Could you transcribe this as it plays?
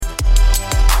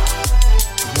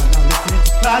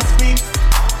God speaks.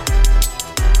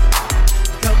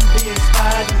 Come be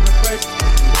inspired and refreshed.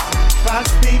 God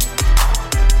speaks.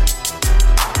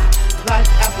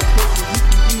 Life application you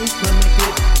can use. Come and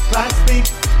get God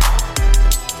speaks.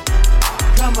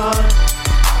 Come on.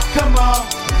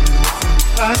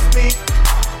 God speaks.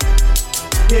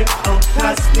 Here on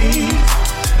God Speaks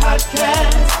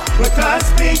Podcast, where God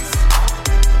speaks.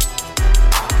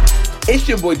 It's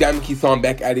your boy Diamond Keyshawn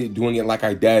back at it, doing it like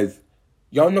I does.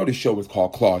 Y'all know the show is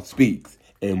called Claude Speaks.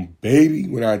 And baby,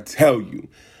 when I tell you,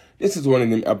 this is one of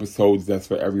them episodes that's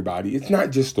for everybody. It's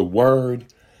not just a word,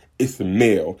 it's a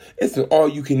meal. It's an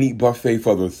all-you-can-eat buffet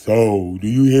for the soul. Do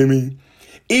you hear me?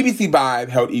 EBC Vibe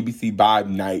held EBC Vibe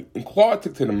Night, and Claude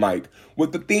took to the mic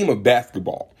with the theme of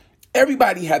basketball.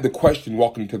 Everybody had the question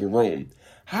walking into the room: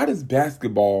 how does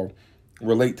basketball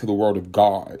relate to the Word of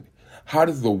God? How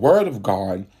does the Word of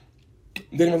God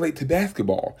then relate to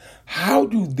basketball? How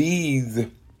do these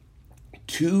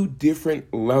two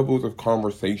different levels of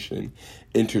conversation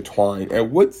intertwine? At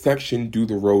what section do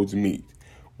the roads meet?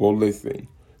 Well, listen,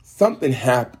 something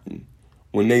happened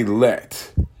when they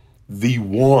let the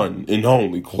one and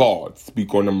only Claude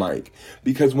speak on the mic.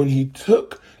 Because when he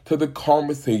took to the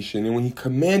conversation and when he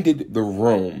commanded the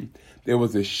room, there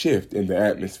was a shift in the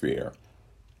atmosphere.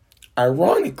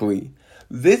 Ironically,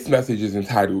 this message is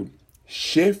entitled,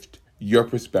 Shift Your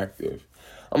Perspective.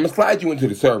 I'm going to slide you into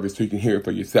the service so you can hear it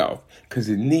for yourself, because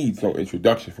it needs no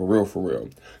introduction for real.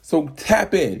 So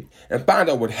tap in and find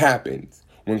out what happens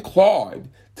when Claude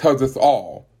tells us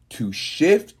all to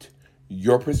shift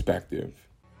your perspective.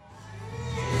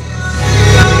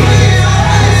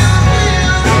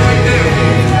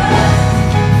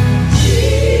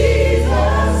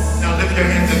 Now lift your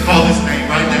hands and call his name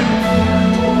right now.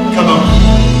 Come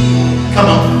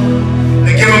on.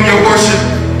 And give him your worship.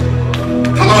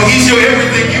 Come on, he's your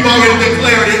everything. You've already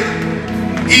declared it.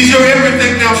 He's your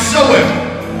everything. Now show him.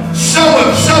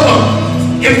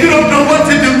 If you don't know what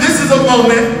to do, this is a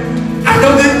moment. I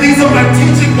know that these are my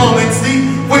teaching moments.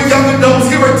 We're young adults.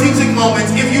 Here are teaching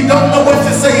moments. If you don't know what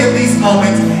to say in these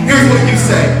moments, here's what you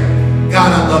say.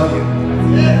 God, I love you.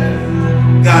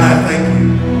 God, I thank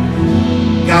you.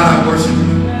 God, I worship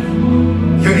you.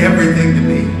 You're everything to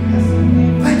me.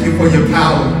 Thank you for your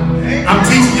power. I'm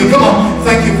teaching you. Come on.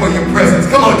 Thank you for your presence.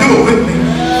 Come on, do it with me.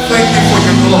 Thank you for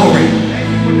your glory.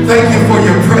 Thank you for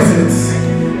your presence.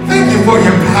 Thank you for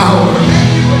your power.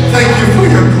 Thank you for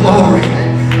your glory.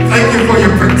 Thank you for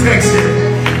your protection.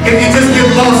 If you just get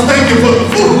lost, thank you for the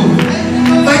food.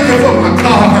 Thank you for my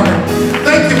car.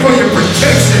 Thank you for your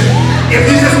protection. If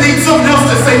you just need something else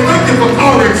to say, thank you for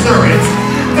car insurance.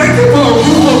 Thank you for a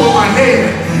roof over my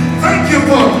head. Thank you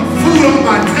for food on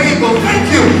my table. Thank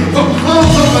you for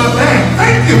clothes on my back.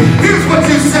 Thank you. Here's what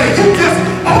you say. You just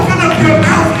open up your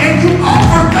mouth and you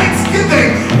offer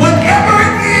thanksgiving. Whatever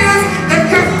it is that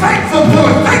you're thankful for.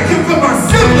 Thank you for my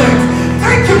siblings.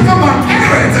 Thank you for my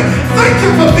parents. Thank you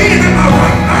for being in my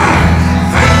right mind.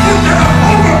 Thank you that I'm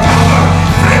overcomer.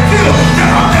 Thank you that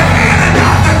I'm the head and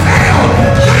not the tail.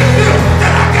 Thank you that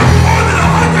I got more than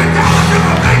 $100 in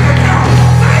my bank account.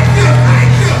 Thank you.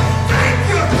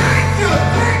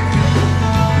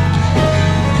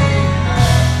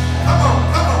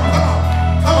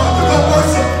 Come on, you go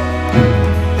worship.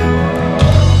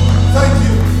 Thank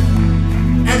you.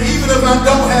 And even if I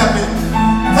don't have it,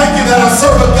 thank you that I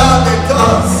serve a God that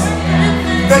does.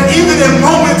 That even in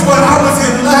moments when I was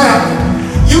in lack,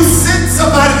 you sent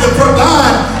somebody to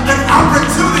provide an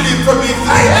opportunity for me.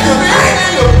 Thank you.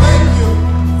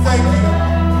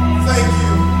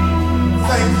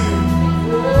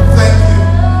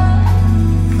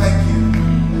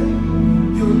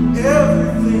 You're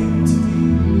everything to me.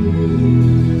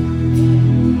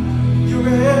 You're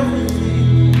everything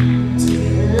to me.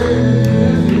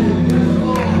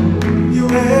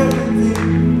 You're everything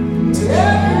to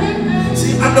me.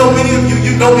 See, I know many of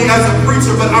you know me as a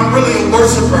preacher, but I'm really a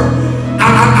worshiper. I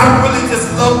really just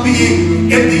love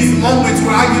being in these moments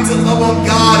where I get to love on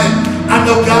God, and I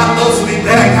know God loves me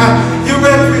back. You're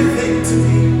everything to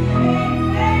me.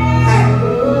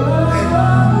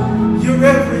 You're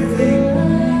everything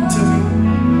to me.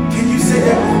 Can you say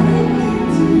that?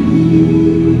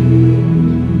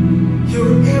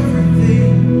 You're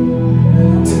everything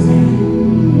to me.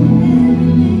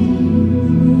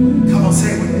 Come on,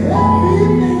 say it with me.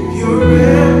 You're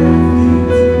everything.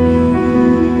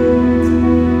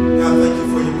 God, thank you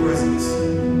for your presence.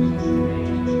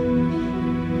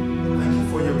 Thank you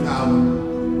for your power.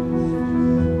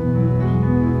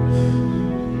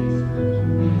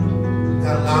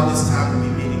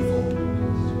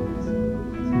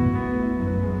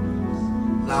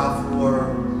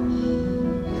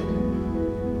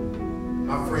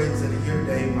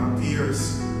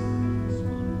 ears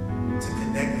to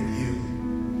connect with you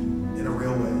in a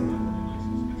real way.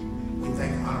 We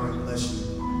thank, honor, and bless you.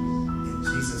 In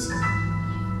Jesus' name.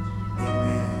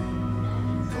 Amen.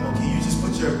 Come on, can you just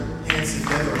put your hands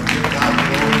together and give God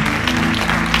glory?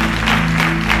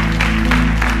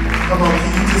 Come on,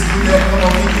 can you just do that? Come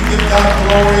on, can you give God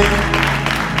glory?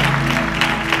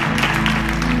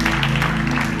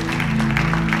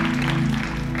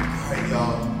 All right,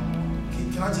 y'all.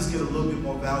 Can I just get a little bit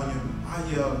more volume?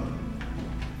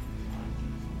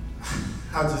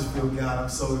 I just feel God. I'm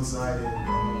so excited.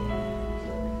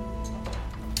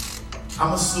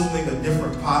 I'm assuming a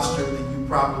different posture than you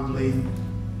probably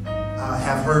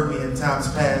have heard me in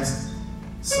times past.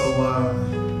 So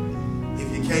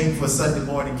if you came for Sunday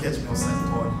morning, catch me on Sunday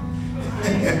morning.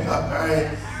 All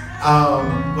right.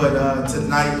 But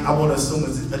tonight, I want to assume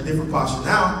it's a different posture.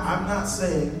 Now, I'm not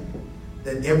saying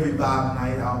that every Bible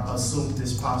night I'll assume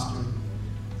this posture.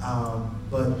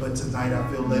 But tonight I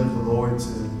feel led of the Lord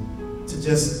to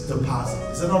just deposit.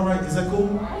 Is that all right? Is that cool?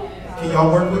 Can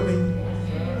y'all work with me? All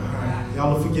right.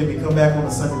 Y'all will forgive me. Come back on a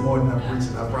Sunday morning I'm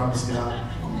preaching. I promise you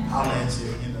I'll answer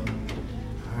you, you know.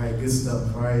 All right, good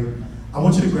stuff. All right. I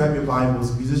want you to grab your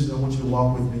Bibles. Musicians, I want you to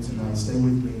walk with me tonight. Stay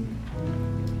with me.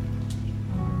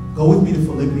 Go with me to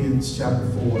Philippians chapter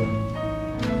 4.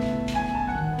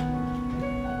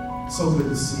 So good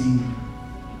to see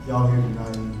y'all here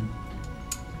tonight.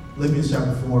 Philippians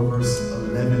chapter 4, verse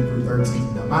 11 through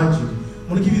 13. Now, mind you, I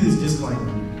want to give you this disclaimer.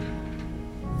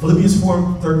 Philippians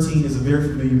 4:13 is a very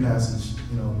familiar passage.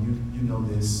 You know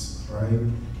this, right?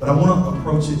 But I want to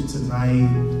approach it tonight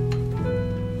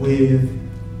with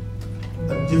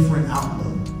a different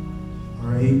outlook.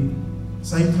 All right?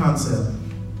 Same concept,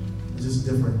 just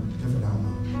different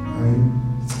outlook. All right?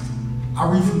 I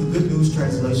read from the Good News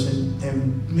translation,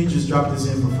 and let me just drop this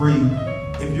in for free.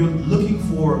 If you're looking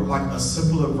for like a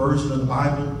simpler version of the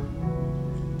Bible,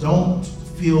 don't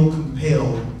feel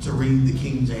compelled to read the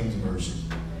King James Version.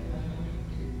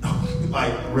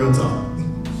 Like, real talk.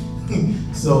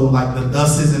 So like the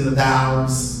thuses and the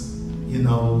thous, you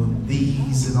know,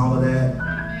 these and all of that.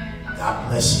 God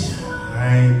bless you. All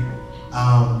right.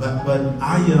 But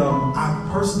I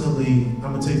personally,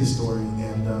 I'm gonna tell you the story,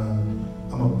 and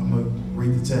I'm gonna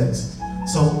read the text.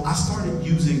 So I started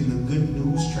using the Good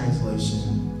News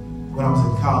translation when I was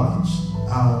in college.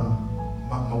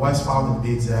 My wife's father, to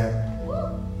be exact,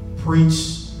 would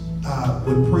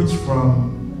preach from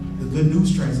the Good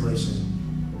News translation.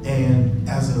 And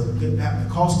as a good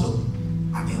Baptist-costal,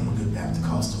 I am a good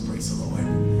Baptist-costal, praise the Lord. I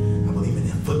believe in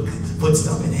that foot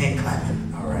stomping, hand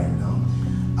clapping. All right, no.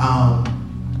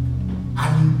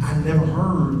 I never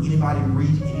heard anybody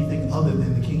read anything other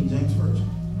than the King James Version.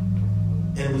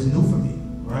 And it was new for me,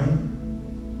 right?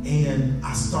 And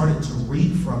I started to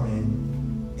read from it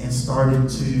and started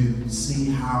to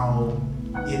see how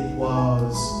it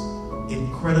was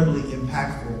incredibly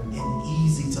impactful and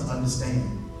easy to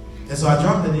understand. And so I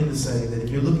dropped that in to say that if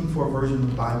you're looking for a version of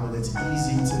the Bible that's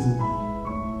easy to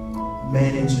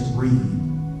manage and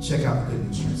read, check out the Good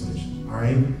News translation, all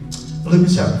right?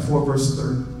 Philippians chapter 4, verse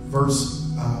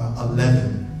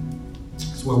 11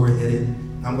 is where we're headed.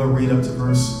 I'm going to read up to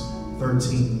verse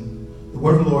 13. The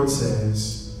word of the Lord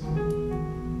says,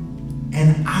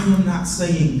 "And I am not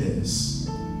saying this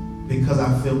because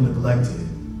I feel neglected,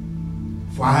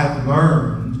 for I have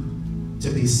learned to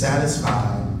be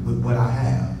satisfied with what I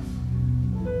have.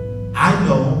 I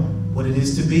know what it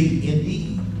is to be in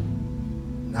need,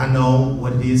 and I know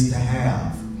what it is to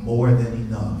have more than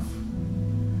enough.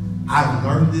 I've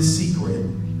learned this secret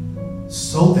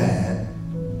so that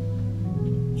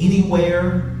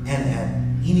anywhere and at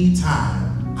any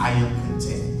time I am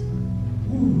content."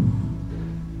 Ooh.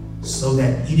 So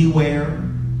that anywhere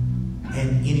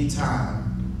and any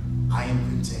time I am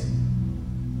content,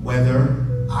 whether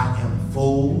I am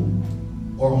full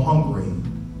or hungry,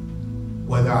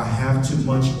 whether I have too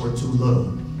much or too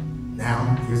little.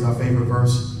 Now, here's our favorite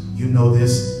verse. You know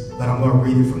this, but I'm going to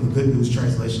read it from the Good News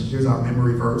translation. Here's our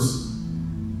memory verse.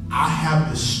 I have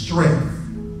the strength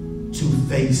to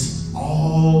face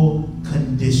all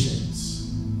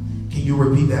conditions. Can you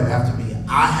repeat that after me?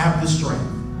 I have the strength.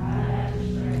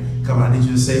 Come on, I need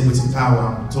you to say it with some power.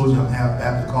 I told you I'm half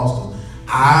Baptist-costal.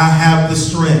 I have the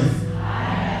strength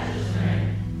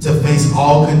to face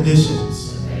all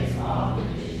conditions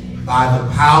by the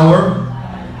power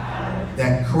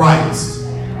that Christ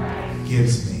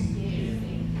gives me.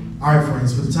 All right,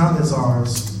 friends, for the time that's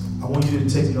ours, I want you to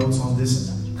take notes on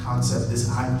this concept, this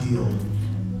ideal.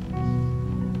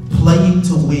 Playing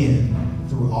to win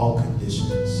through all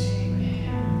conditions.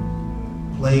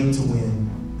 Playing to win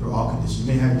through all conditions. You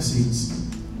may have your seats.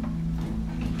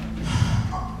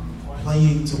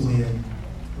 playing to win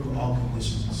through all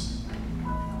conditions.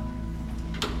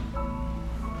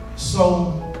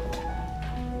 So,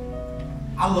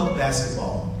 I love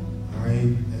basketball, all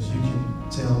right? As you can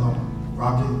tell, I'm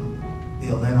rocking the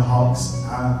Atlanta Hawks.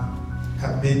 I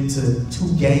have been to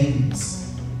 2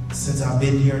 games since I've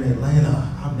been here in Atlanta.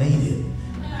 I made it.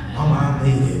 I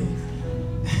made it.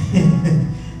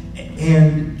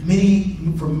 And many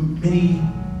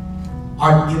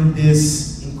are in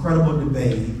this incredible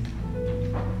debate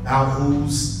about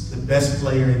who's the best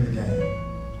player in the game,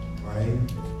 right?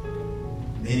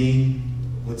 Many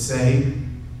would say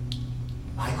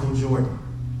Michael Jordan.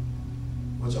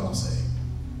 What y'all say?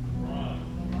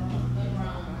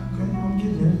 Okay, I'm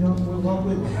getting there. Y'all will walk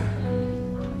with me.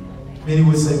 Many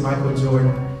would say Michael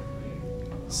Jordan.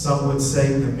 Some would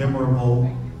say the memorable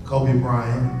Kobe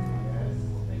Bryant.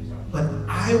 But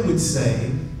I would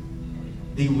say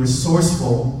the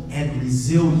resourceful and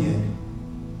resilient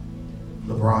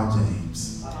LeBron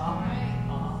James.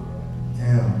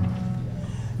 Yeah.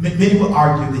 Many would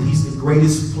argue that he's the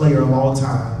greatest player of all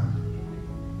time.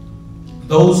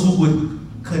 Those who would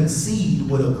concede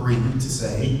would agree to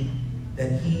say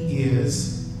that he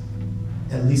is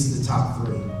at least the top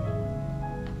 3.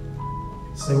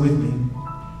 Stay with me.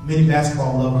 Many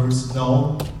basketball lovers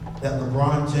know that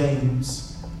LeBron James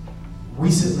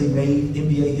recently made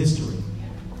NBA history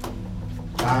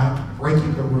by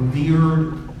breaking the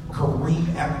revered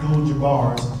Kareem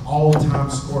Abdul-Jabbar's all-time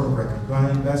scoring record. Do I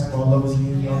have any basketball lovers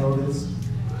here? Y'all know this?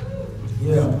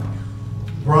 Yeah.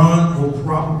 LeBron will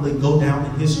probably go down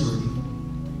in history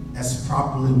as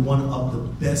probably one of the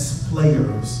best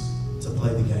players to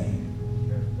play the game.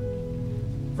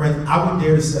 Friends, I would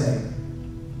dare to say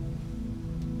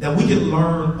that we can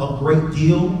learn a great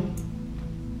deal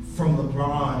from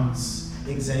LeBron's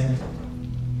example.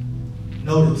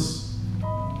 Notice,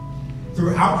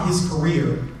 throughout his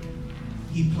career,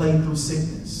 he played through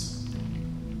sickness.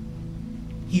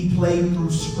 He played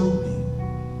through scrutiny.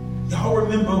 Y'all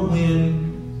remember when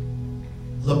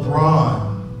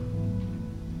LeBron,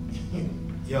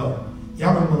 y'all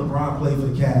remember when LeBron played for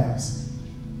the Cavs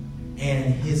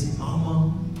and his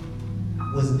mama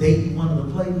was dating one of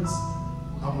the players?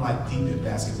 I'm like deep in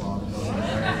basketball to know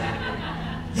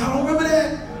that. Y'all don't remember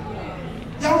that?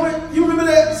 You remember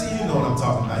that? See, you know what I'm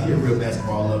talking about. You're a real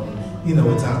basketball lover. You know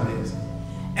what time it is.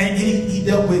 And he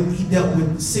dealt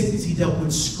with sickness. He dealt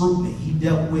with scrutiny. He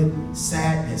dealt with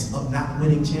sadness of not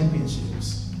winning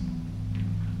championships.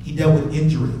 He dealt with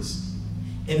injuries.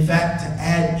 In fact, to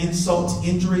add insult to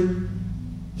injury,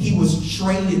 he was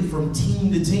traded from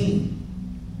team to team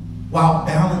while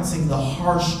balancing the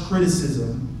harsh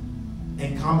criticism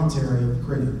and commentary of the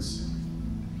critics.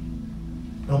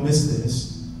 Don't miss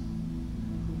this.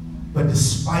 But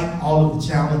despite all of the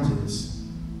challenges,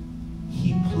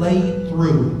 he played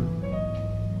through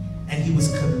and he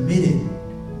was committed.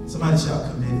 Somebody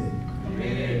shout committed.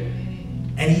 Committed.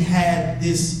 And he had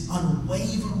this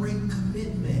unwavering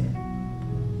commitment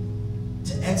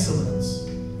to excellence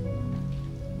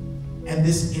and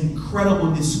this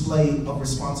incredible display of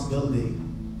responsibility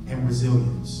and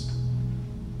resilience.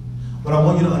 What I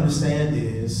want you to understand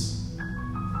is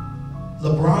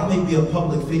LeBron may be a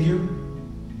public figure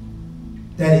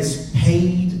that is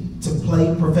paid to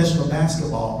play professional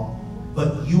basketball,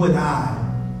 but you and I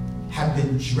have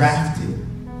been drafted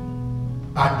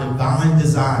by divine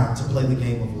design to play the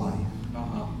game of life.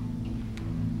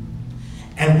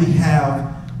 And we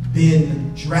have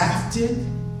been drafted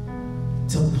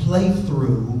to play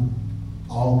through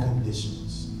all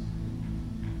conditions.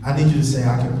 I need you to say,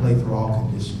 I can play through all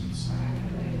conditions.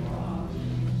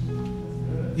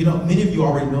 You know, many of you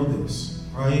already know this,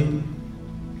 right?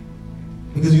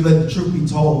 Because you let the truth be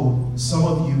told, some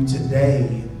of you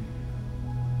today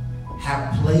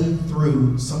have played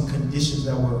through some conditions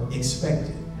that were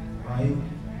expected, right?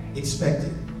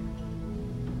 Expected.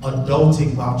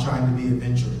 Adulting while trying to be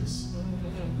adventurous.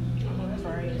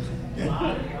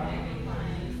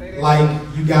 Like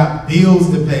you got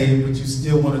bills to pay, but you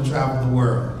still want to travel the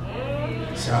world.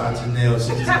 Shout out to Janelle,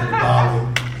 she just went to Bali.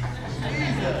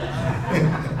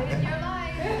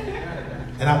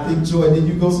 And I think, Joy, did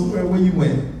you go somewhere? Where you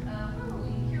went?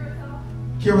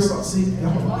 Curacao. See,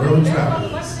 y'all world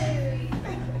travelers.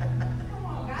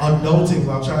 Adulting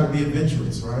while trying to be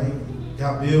adventurous, right?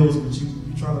 Got bills, but you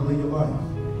trying to live your life.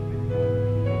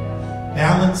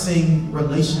 Balancing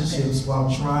relationships while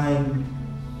trying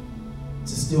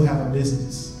to still have a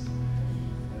business.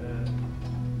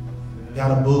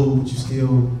 Got a boo, but you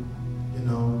still,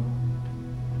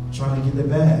 trying to get the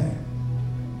bag.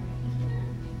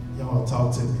 Y'all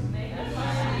talk to me.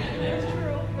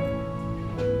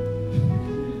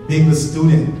 Being a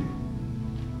student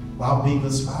while being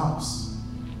a spouse.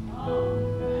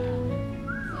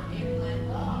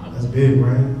 That's big,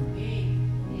 right?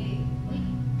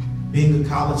 Being a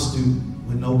college student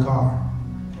with no car.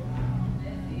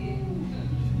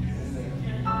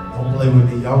 Don't play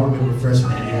with me. Y'all remember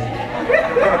freshman year.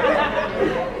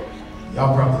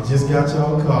 Y'all probably just got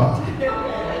y'all car.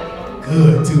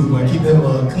 Good, too, boy. Keep that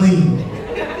mug clean.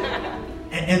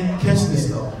 And catch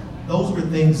this, though. Those were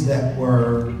things that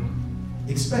were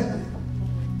expected.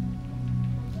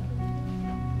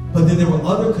 But then there were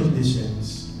other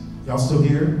conditions, y'all still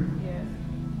here? Yeah.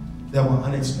 That were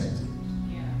unexpected.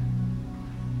 Yeah.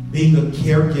 Being a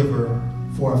caregiver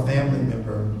for a family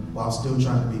member while still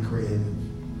trying to be creative.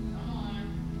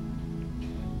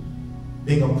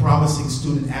 Being a promising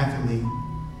student athlete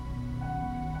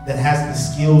that has the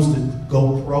skills to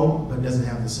go pro but doesn't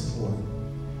have the support.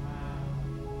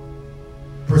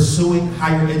 Pursuing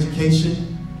higher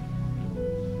education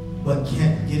but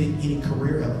can't get any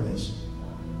career elevation.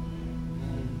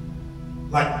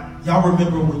 Like, y'all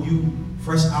remember when you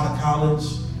fresh out of college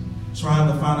trying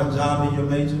to find a job in your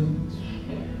major?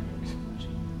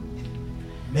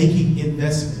 Making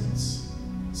investments.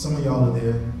 Some of y'all are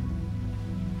there.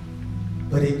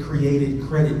 But it created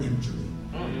credit injury.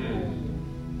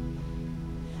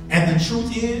 And the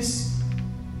truth is,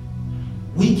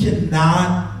 we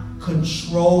cannot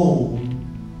control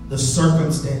the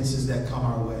circumstances that come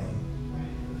our way.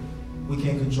 We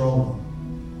can't control them.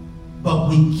 But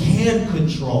we can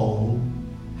control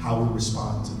how we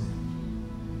respond to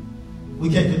them. We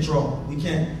can't control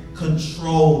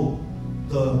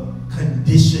the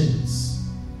conditions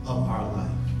of our life.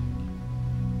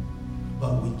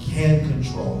 But we can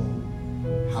control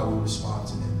how we respond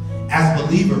to them. As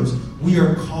believers, we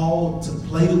are called to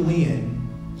play to win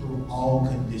through all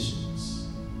conditions.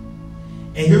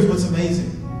 And here's what's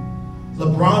amazing.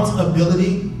 LeBron's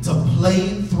ability to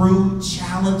play through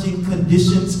challenging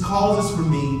conditions causes for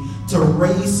me to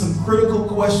raise some critical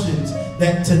questions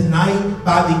that tonight,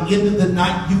 by the end of the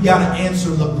night, you got to answer.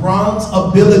 LeBron's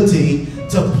ability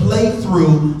to play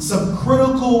through some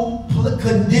critical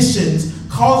conditions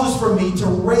causes for me to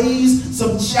raise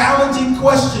some challenging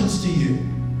questions to you.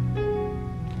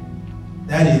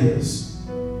 That is,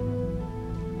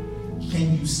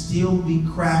 can you still be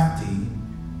crafty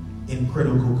in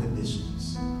critical conditions?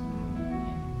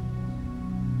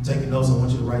 Taking notes, I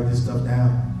want you to write this stuff down.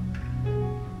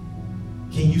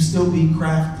 Can you still be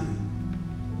crafty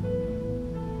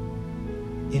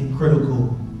in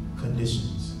critical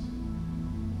conditions?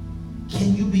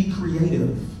 Can you be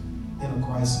creative in a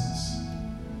crisis?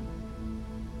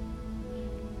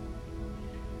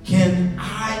 Can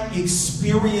I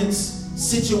experience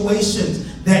situations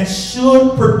that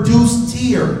should produce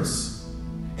tears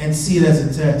and see it as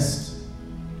a test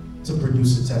to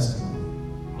produce a testimony?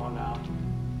 Come on now.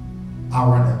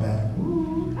 I'll run that back.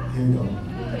 Here we go.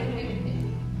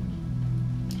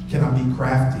 Can I be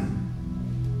crafty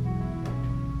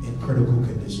in critical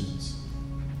conditions?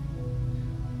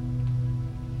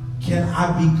 Can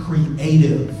I be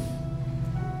creative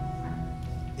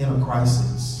in a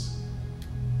crisis?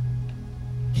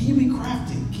 Can you be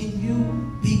crafty? Can you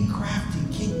be crafty?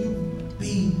 Can you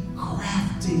be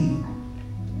crafty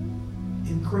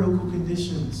in critical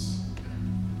conditions?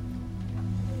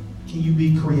 Can you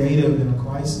be creative in a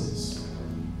crisis?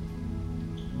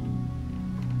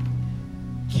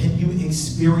 Can you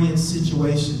experience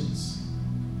situations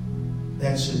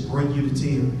that should bring you to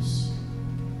tears?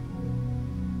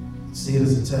 See it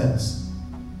as a test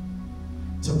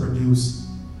to produce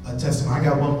a testimony. I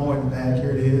got one more in the bag.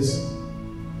 Here it is.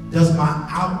 Does my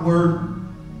outward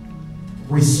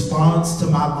response to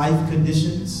my life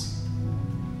conditions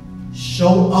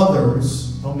show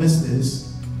others, don't miss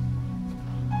this,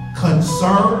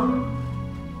 concern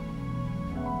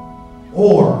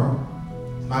or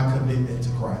my commitment to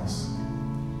Christ?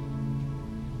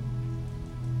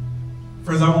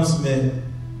 Friends, I want to submit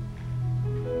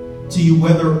to you,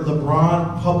 whether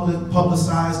LeBron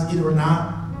publicized it or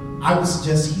not, I would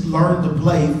suggest he learned to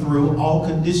play through all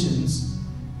conditions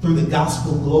through the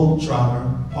gospel globetrotter,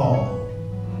 Paul.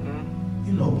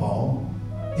 You know Paul.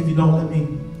 If you don't, let me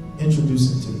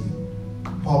introduce him to you.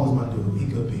 Paul is my dude. He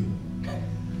good people.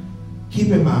 Keep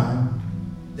in mind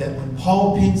that when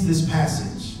Paul pens this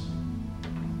passage,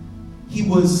 he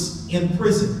was in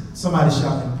prison. Somebody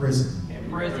shout in prison.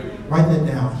 In prison. Write that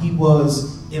down. He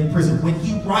was in prison. When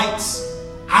he writes,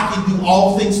 I can do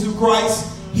all things through Christ,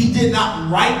 he did not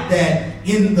write that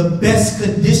in the best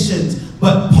conditions.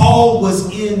 But Paul was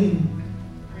in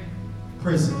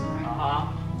prison.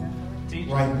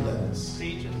 Writing letters.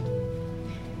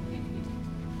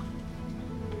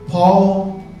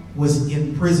 Paul was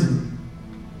in prison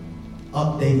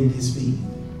updating his feed.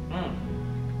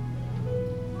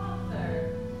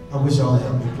 I wish y'all would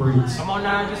help me preach. Come on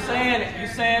now, you saying it. You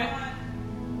saying it.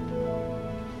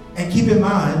 And keep in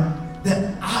mind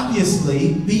that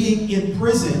obviously being in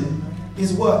prison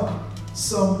is what?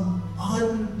 Some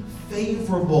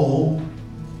unfavorable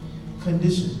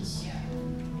conditions.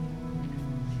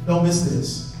 Don't miss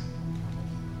this.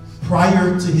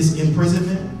 Prior to his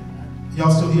imprisonment,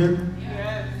 y'all still here?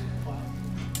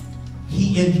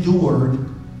 He endured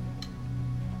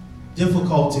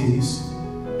difficulties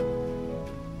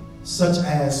such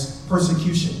as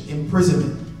persecution,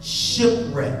 imprisonment,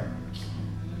 shipwreck,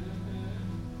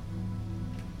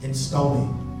 and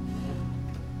stoning.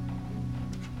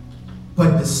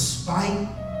 But despite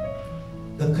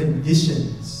the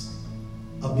conditions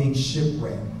of being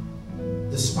shipwrecked,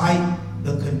 despite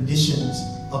the conditions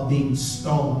of being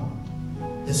stoned,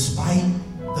 despite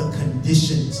the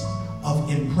conditions of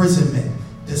imprisonment,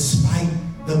 despite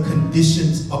the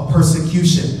conditions of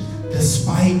persecution,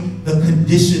 despite the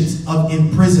conditions of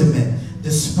imprisonment,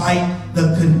 despite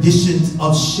the conditions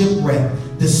of shipwreck,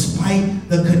 despite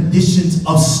the conditions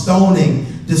of stoning,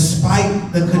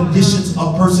 despite the conditions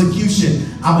of persecution.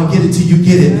 I'm going to get it till you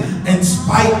get it. In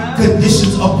spite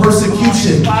conditions of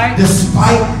persecution,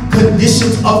 despite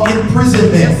conditions of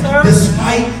imprisonment,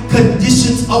 despite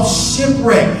conditions of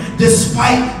shipwreck,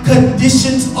 despite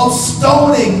conditions of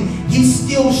stoning, he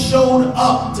still showed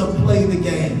up to play the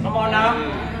game. Come on now.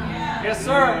 Yes,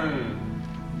 sir.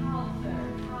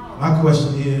 My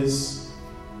question is,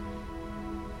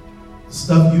 the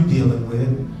stuff you dealing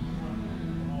with,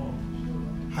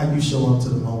 how you show up to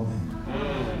the moment.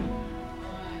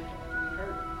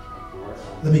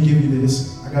 Let me give you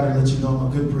this. I got to let you know I'm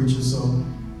a good preacher, so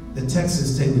the text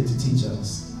is tailored to teach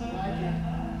us.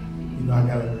 You know, I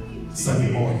got a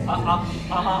Sunday morning. Can't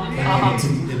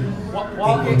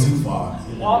go too far.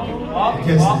 Walk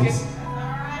it.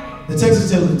 The text is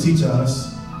tailored to teach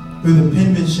us through the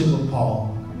penmanship of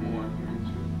Paul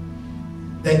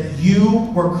that you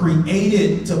were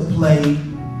created to play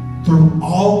through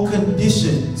all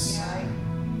conditions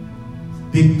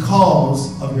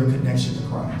because of your connection to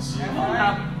Christ.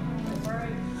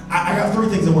 I got three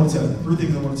things I want to tell you.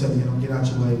 Don't get out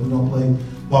your way. We don't play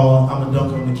ball. I'm a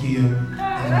dunk on Nakia.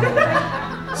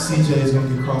 And CJ is going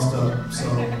to get crossed up. So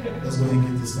let's go ahead and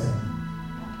get this thing.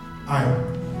 All right.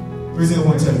 Three things I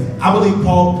want to tell you. I believe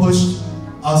Paul pushed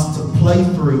us to play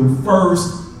through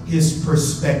first his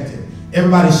perspective.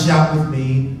 Everybody shout with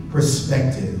me,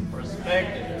 perspective.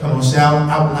 Perspective. Come on, shout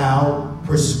out loud,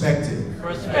 perspective.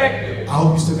 Perspective. I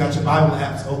hope you still got your Bible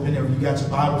apps open. If you got your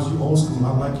Bibles, you old school,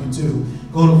 I like you too.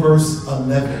 Go to verse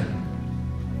 11.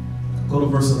 Go to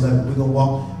verse 11. We're going to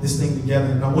walk this thing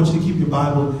together. And I want you to keep your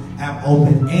Bible app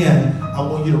open. And I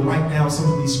want you to write down some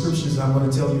of these scriptures I'm going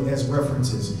to tell you as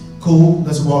references. Cool?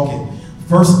 Let's walk it.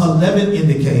 Verse 11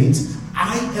 indicates,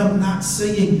 I am not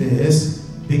saying this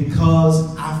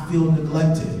because I feel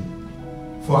neglected.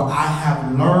 For I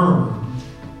have learned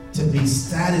to be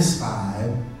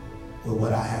satisfied with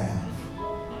what I have.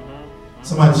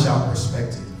 Somebody shout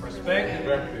perspective.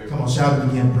 Perspective. Come on, shout it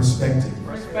again, perspective.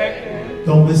 Perspective.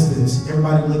 Don't miss this.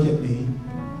 Everybody look at me.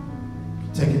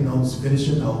 Taking notes, finish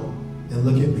your note, then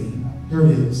look at me. Here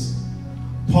it is.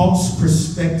 Paul's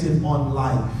perspective on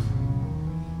life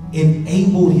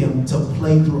enabled him to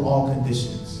play through all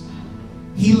conditions.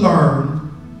 He learned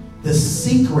the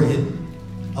secret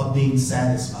of being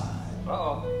satisfied.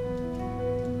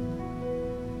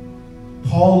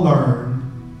 Paul learned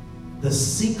the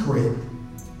secret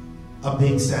of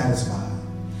being satisfied.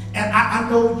 And I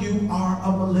know you are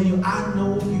a millennial. I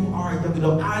know you are a young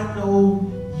adult. I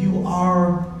know you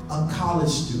are a college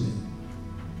student.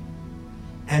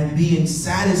 And being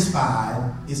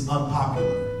satisfied is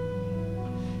unpopular.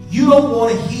 You don't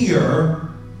want to hear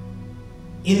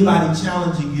anybody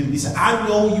challenging you to be satisfied. I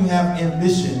know you have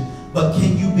ambition, but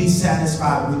can you be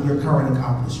satisfied with your current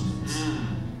accomplishments?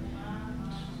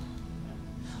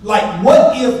 Like,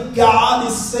 what if God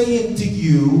is saying to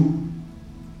you,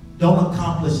 don't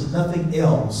accomplish nothing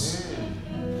else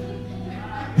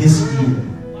this year?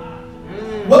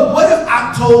 What if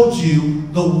I told you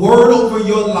the word over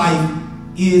your life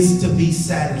is to be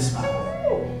satisfied?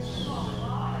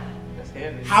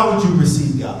 How would you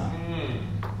receive God?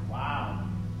 Wow.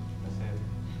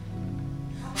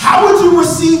 How would you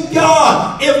receive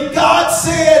God if God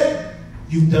said,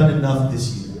 you've done enough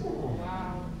this year?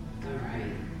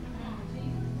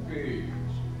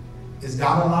 Is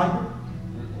God a liar?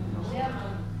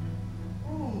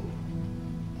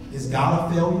 Is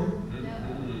God a failure?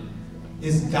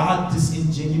 Is God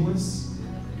disingenuous?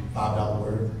 $5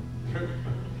 word.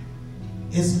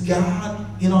 Is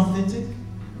God inauthentic?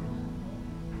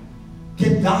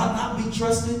 Can God not be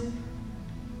trusted?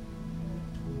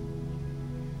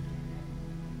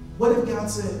 What if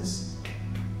God says,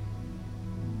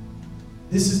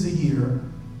 this is the year.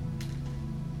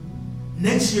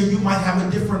 Next year you might have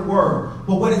a different word.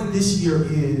 But what if this year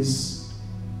is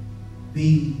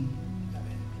be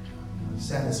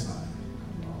satisfied?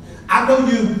 I know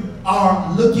you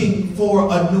are looking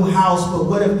for a new house, but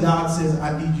what if God says,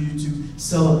 I need you to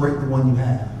celebrate the one you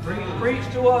have? Preach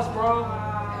to us, bro.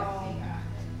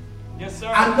 Yes, sir.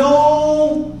 I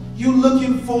know you're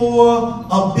looking for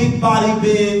a big body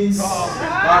Benz. Oh,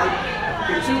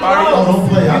 don't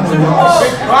play. I know y'all.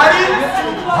 Big body?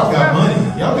 Y'all got money.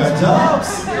 Y'all got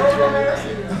jobs.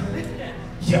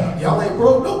 Yeah, y'all ain't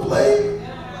broke. Don't play.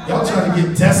 Y'all trying to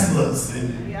get Teslas.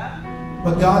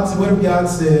 But God, what if God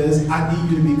says, I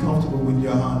need you to be comfortable with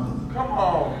your Honda? Come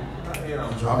on.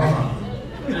 Drive a Honda.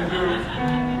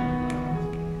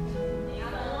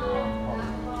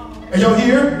 Are y'all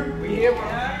here? We here, bro.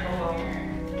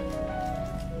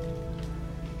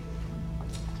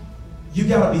 You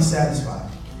gotta be satisfied.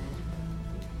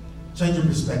 Change your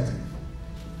perspective.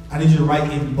 I need you to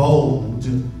write in bold.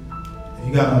 If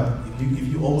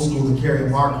you old school to carry a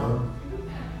marker,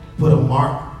 put a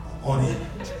mark on it.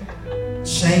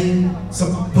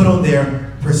 Put on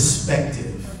their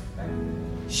perspective.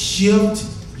 Shift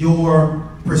your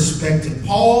perspective.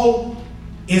 Paul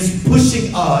is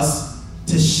pushing us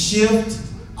to shift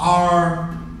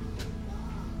our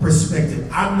perspective.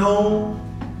 I know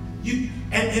you,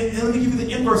 and let me give you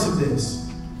the inverse of this.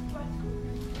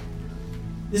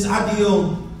 This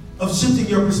ideal of shifting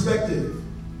your perspective.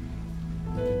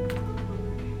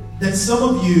 That some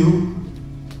of you,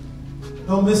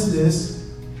 don't miss this,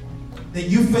 that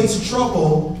you face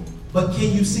trouble, but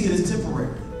can you see it as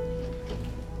temporary?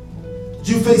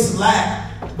 You face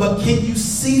lack, but can you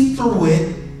see through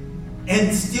it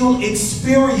and still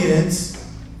experience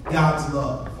God's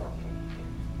love?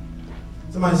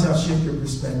 Somebody shout, shift your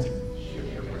perspective.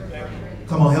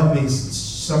 Come on, help me.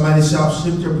 Somebody shout,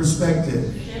 shift your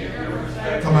perspective.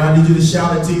 Come on, I need you to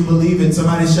shout it till you believe it.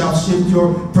 Somebody shout, shift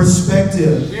your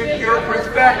perspective. Shift your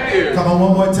perspective. Come on,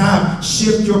 one more time.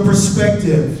 Shift your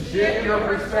perspective. Shift your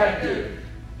perspective.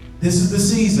 This is the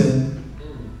season.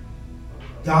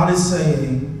 God is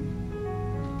saying,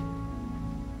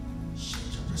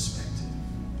 shift your perspective.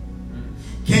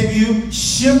 Can you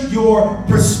shift your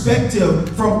perspective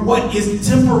from what is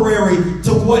temporary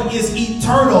to what is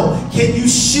eternal? Can you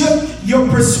shift your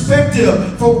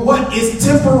perspective from what is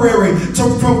temporary to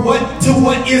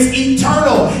what is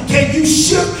eternal? Can you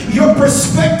shift your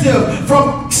perspective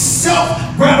from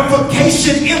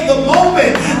self-gratification in the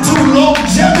moment to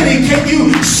longevity? Can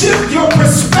you shift your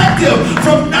perspective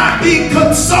from not being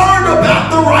concerned about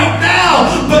the right now,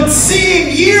 but seeing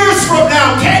years from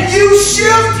now? Can you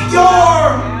shift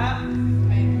your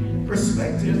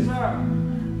perspective?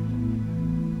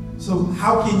 So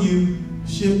how can you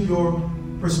shift your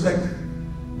perspective?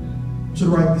 You should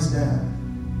write this down.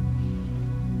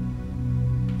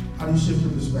 How do you shift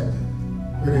your perspective?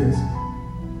 Here it is.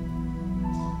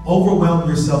 Overwhelm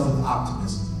yourself with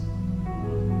optimism.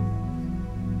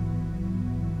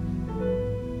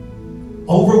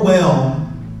 Overwhelm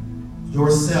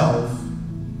yourself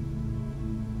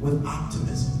with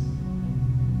optimism.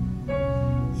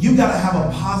 You got to have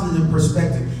a positive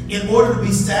perspective. In order to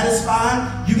be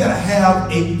satisfied, you got to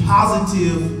have a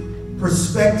positive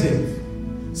perspective.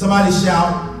 Somebody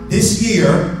shout, this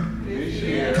year. This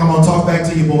year. Come on, talk back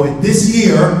to your boy. This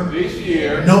year. This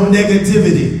year. No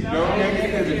negativity. No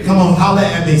negativity. Come on, holla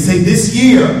at me. Say, this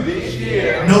year. This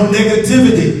year. No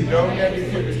negativity. No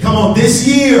negativity. Come on, this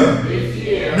year. This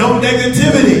year. No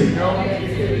negativity. No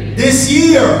negativity. This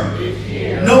year. This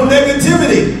year. No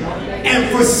negativity. And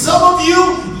for some of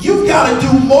you, you've got to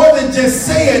do more than just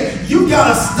say it. You've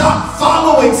got to stop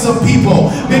following some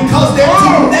people because they're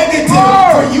too negative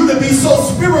for you to be so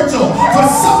spiritual. For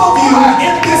some of you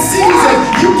in this season,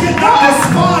 you cannot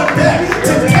respond back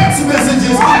to text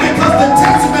messages because the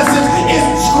text message is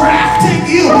drafting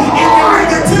you in your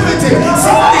negativity.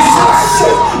 Somebody should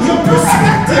shift your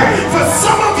perspective. For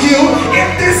some of you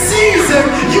in this season,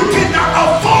 you cannot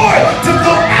afford to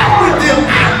go out with them.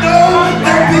 I know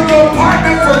they'll be your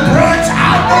partner for brunch.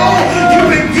 I know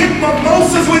you've been getting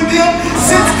mimosas with them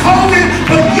since COVID,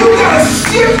 but you gotta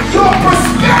shift your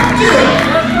perspective.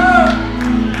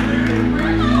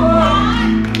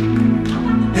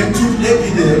 They're too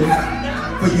negative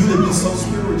for you to be so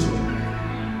spiritual.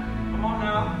 Come on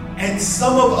now. And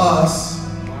some of us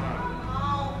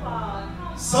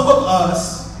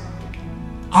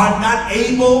are not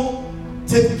able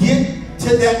to get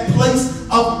to that place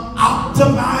of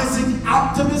optimizing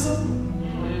optimism.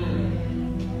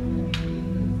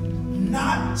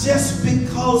 just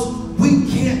because we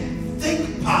can't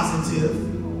think positive,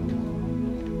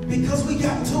 because we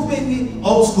got too many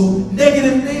old school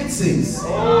negative Nancy's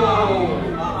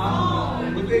around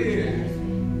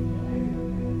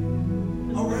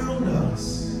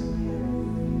us.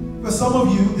 For some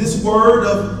of you, this word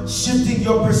of shifting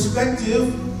your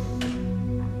perspective,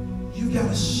 you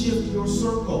gotta shift your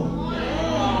circle.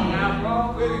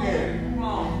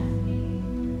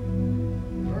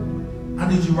 I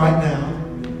need you right now,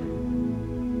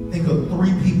 think of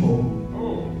 3 people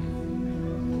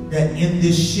that in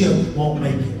this shift won't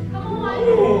make it. I'm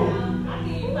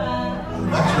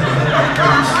not trying to help you,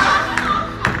 coach.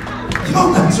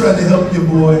 Y'all not trying to help your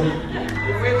boy.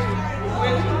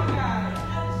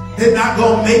 They're not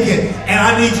gonna make it. And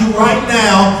I need you right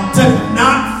now to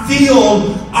not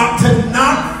feel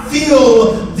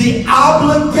the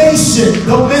obligation.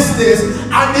 Don't miss this.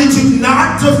 I need you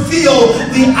not to feel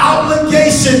the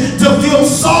obligation to feel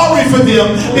sorry for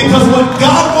them, because what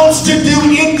God wants to do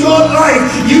in your life,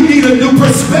 you need a new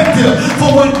perspective.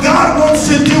 For what God wants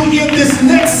to do in this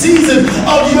next season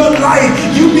of your life,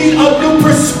 you need a new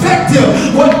perspective.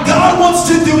 What God wants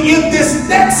to do in this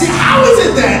next season, how is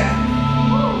it that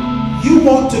you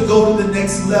want to go to the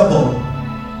next level,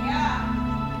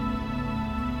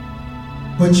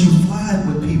 but you fly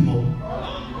with people?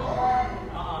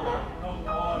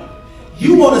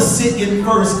 You want to sit in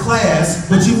first class,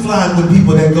 but you flying with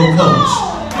people that go coach.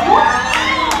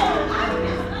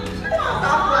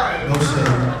 No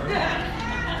shame.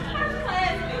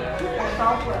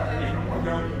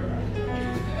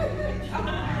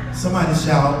 Somebody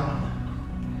shout,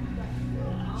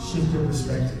 shift your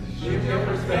perspective. Shift your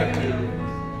perspective.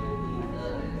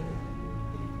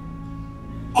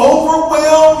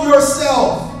 Overwhelm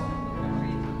yourself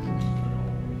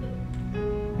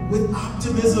with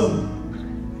optimism.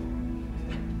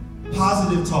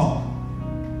 Positive talk.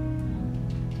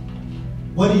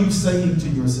 What are you saying to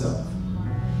yourself?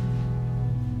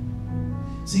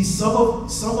 See, some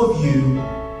of you,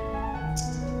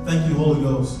 thank you, Holy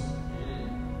Ghost.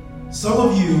 Some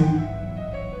of you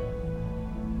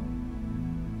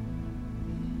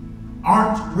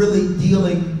aren't really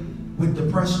dealing with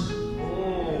depression.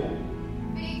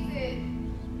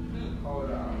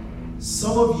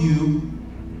 Some of you,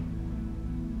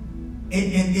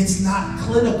 and it's not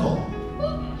clinical.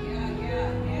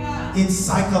 It's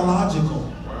psychological.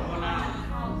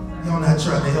 Y'all not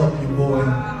trying to help your boy.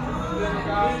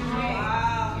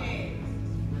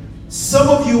 Some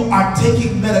of you are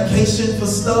taking medication for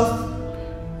stuff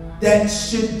that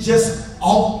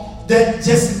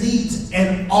just needs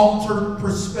an altered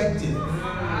perspective.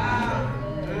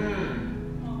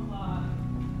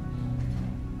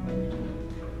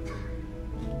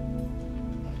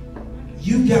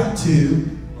 You got to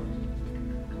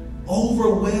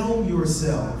overwhelm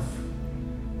yourself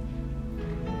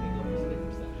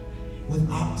with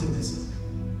optimism.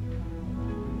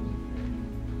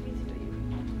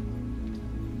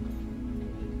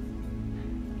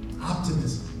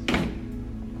 Optimism.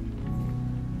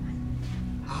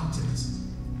 Optimism.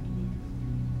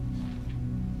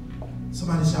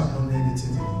 Somebody shout no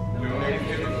negativity. No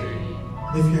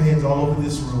negativity. Lift your hands all over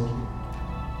this room.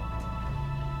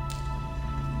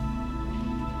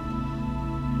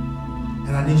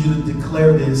 And I need you to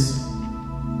declare this.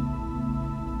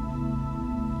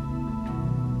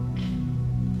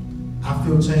 I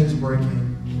feel change breaking.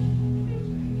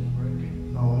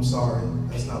 No, I'm sorry.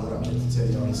 That's not what I meant to tell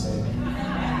y'all to say.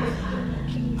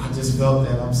 I just felt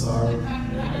that. I'm sorry.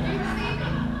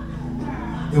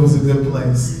 It was a good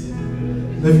place.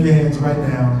 Lift your hands right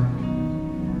now.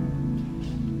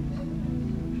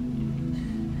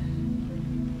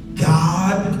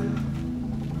 God,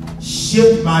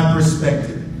 shift my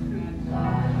perspective.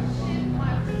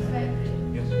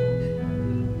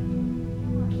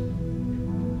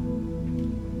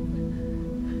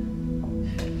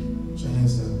 Put your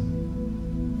hands down.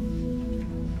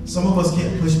 Some of us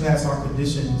can't push past our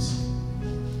conditions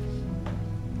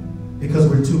because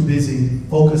we're too busy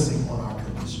focusing on our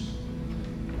condition.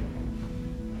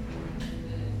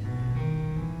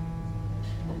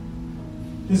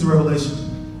 Here's a revelation.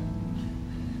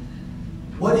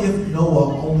 What if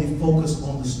Noah only focused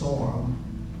on the storm?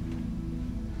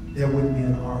 There wouldn't be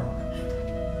an ark.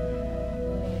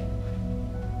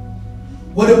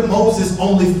 What if Moses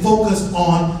only focused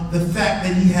on the fact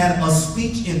that he had a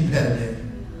speech impediment?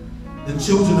 The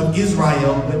children of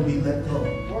Israel wouldn't be let go.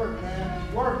 Work,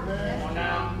 man. Work,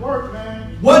 man. Work,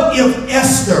 man. What if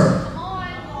Esther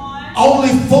only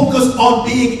focused on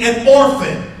being an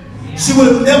orphan? She would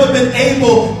have never been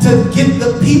able to get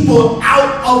the people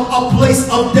out of a place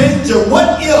of danger.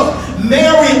 What if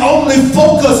Mary only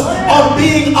focused on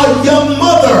being a young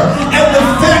mother and the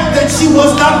fact that she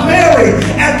was not married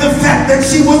and the fact that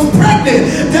she was pregnant.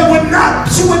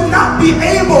 She would not be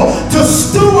able to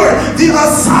steward the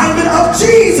assignment of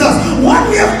Jesus. What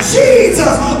if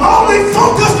Jesus only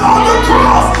focused on the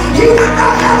cross? He would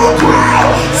not have a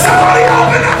crowd. Somebody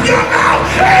open up your mouth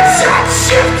and shout,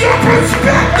 shift your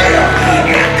perspective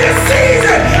in this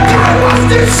season. God wants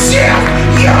to shift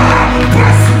your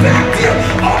perspective.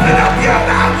 Open up your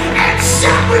mouth and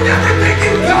shout with everything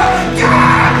you got.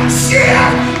 God,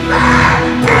 shift my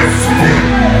perspective.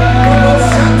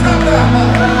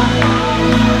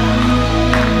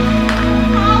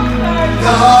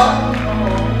 God,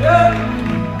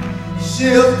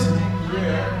 shift.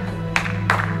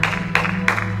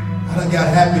 I done got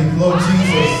happy, Lord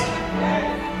Jesus.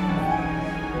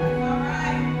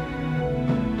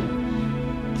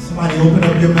 Somebody open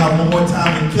up your mouth one more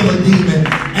time and kill a demon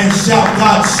and shout,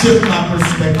 God, shift my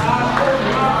perspective.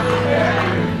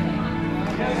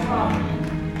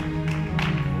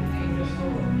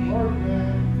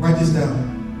 Write this down.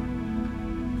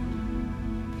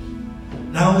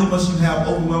 Not only must you have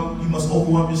overwhelm, you must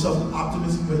overwhelm yourself with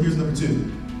optimism, but here's number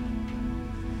 2.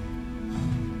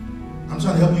 I'm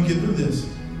trying to help you get through this.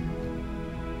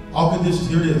 All conditions,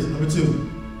 here it is. Number 2,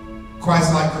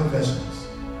 Christ-like confessions.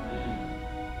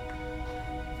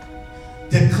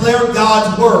 Declare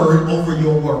God's word over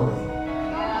your worry.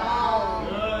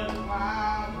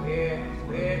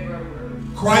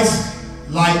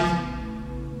 Christ-like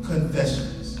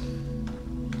confessions.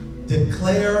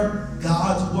 Declare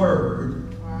God's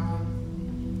word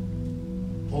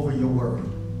over your worry.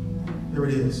 Here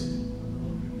it is.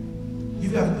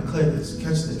 You've got to declare this.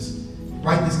 Catch this.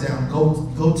 Write this down.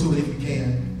 Go to it if you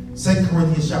can. 2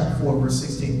 Corinthians chapter 4, verse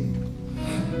 16.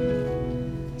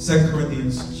 2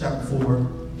 Corinthians chapter 4,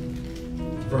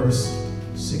 verse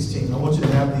 16. I want you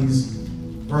to have these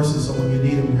verses so when you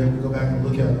need them, you're able to go back and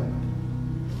look at them.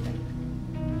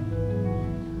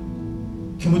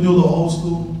 Can we do a little old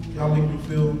school? Y'all make me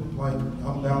feel like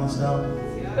I'm balanced out.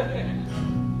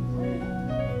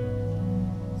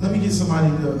 Let me get somebody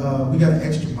to, we got an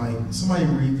extra mic. Somebody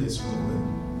read this real quick.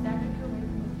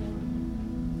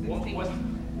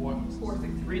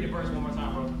 Read the verse one more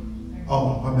time, bro.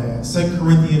 Oh, my bad. 2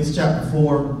 Corinthians chapter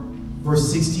 4,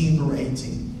 verse 16 through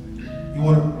 18. You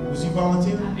want to, was you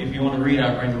volunteering? If you want to read,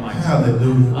 I'll bring the mic.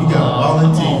 Hallelujah. We got a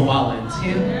volunteer. Come on,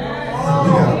 volunteer. We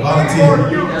got a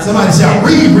volunteer. Somebody shout,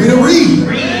 read, Rita, read.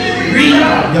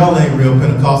 Read. Y'all ain't real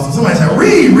Pentecostal. Somebody shout,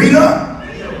 read, Rita.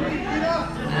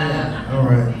 All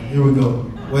right, here we go.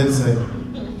 What did it say?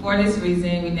 For this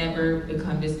reason, we never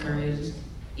become discouraged.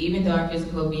 Even though our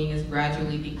physical being is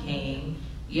gradually decaying,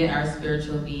 yet our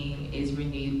spiritual being is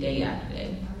renewed day after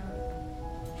day.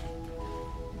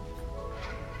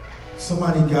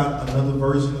 Somebody got another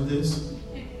version of this?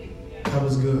 That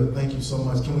was good. Thank you so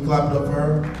much. Can we clap it up for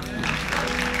her?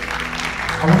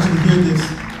 I want you to hear this.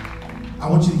 I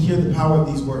want you to hear the power of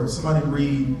these words. Somebody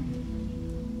read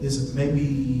this.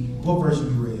 Maybe, what version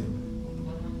you read?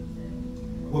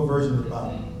 What version of the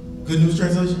Bible? Good News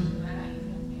Translation?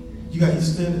 You got you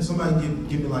stand? Somebody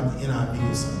give me like the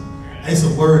NIV or something. It's a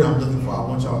word I'm looking for. I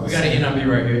want y'all to We got an NIV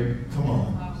right here. Come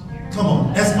on. Come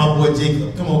on. That's my boy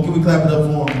Jacob. Come on. Can we clap it up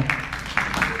for him?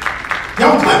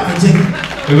 Y'all clap for Jacob.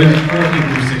 It was 14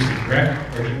 through 16, correct?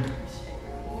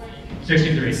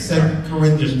 63. 2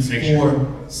 Corinthians Just make sure.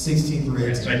 4, 16 through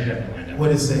 18. So I did have to line up. What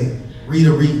does it say? Read.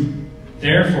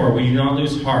 Therefore, we do not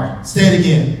lose heart. Say it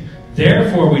again.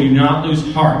 Therefore, we do not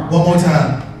lose heart. One more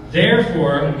time.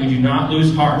 Therefore, we do not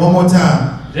lose heart. One more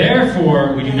time.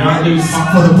 Therefore, we do not lose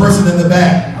heart. For the person in the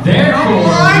back. Therefore,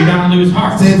 we do not lose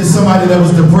heart. Say it to somebody that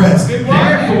was depressed.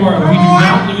 Therefore, we do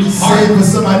not lose Say heart. it for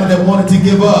somebody that wanted to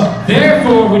give up.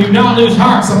 Therefore, we do not lose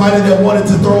heart. Somebody that wanted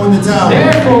to throw in the towel.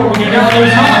 Therefore, we do not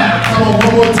lose heart. Come on,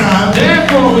 one more time.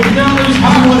 Therefore, we do not lose You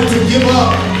heart. wanted to give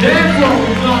up. Therefore,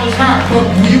 we do not lose heart.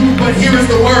 But here is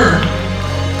the word.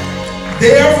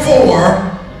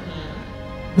 Therefore,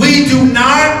 we do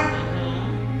not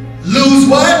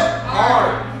lose what?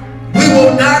 Heart. We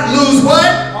will not lose what?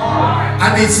 Heart.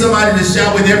 I need somebody to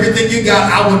shout with everything you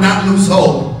got, I will not lose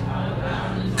hope.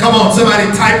 Come on,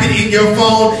 somebody type it in your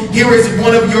phone. Here is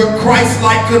one of your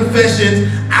Christ-like confessions.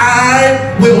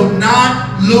 I will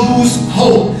not lose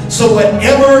hope. So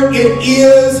whatever it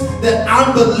is that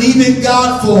I'm believing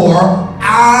God for,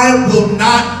 I will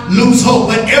not lose hope.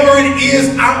 Whatever it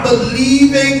is I'm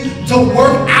believing to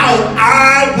work out,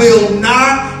 I will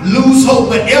not lose hope.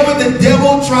 Whenever the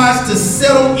devil tries to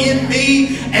settle in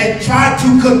me and try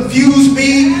to confuse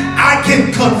me, I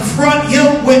can confront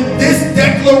him with this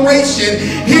declaration.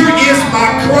 Here is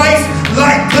my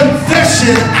Christ-like confession.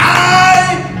 confession,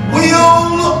 I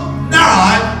will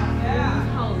not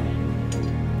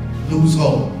lose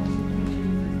hope.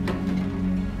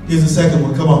 Here's the second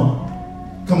one. Come on.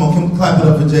 Come on, clap it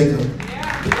up for Jacob.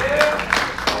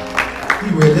 He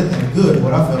read that thing good,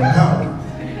 but I felt empowered.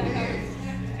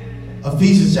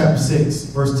 Ephesians chapter 6,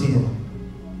 verse 10.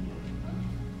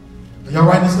 Are y'all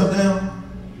writing this stuff down?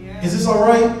 Is this all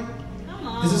right?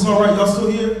 Is this all right? Y'all still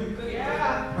here?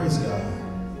 Praise God.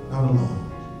 Not alone.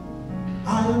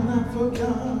 I am not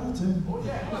forgotten.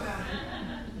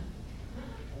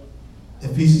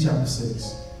 Ephesians chapter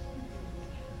 6,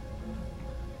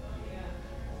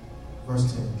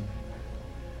 verse 10.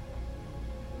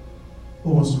 Who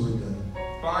wants to read that?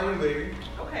 Finally,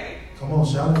 Come on,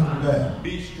 shout it from the back.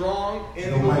 be strong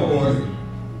in Don't the mind Lord me.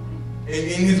 and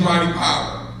in his mighty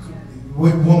power.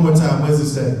 Wait, one more time. What does it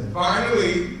say?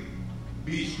 Finally,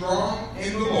 be strong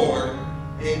in the Lord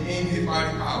and in his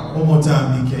mighty power. One more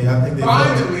time, DK. I think they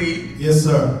Finally, Yes,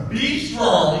 sir. be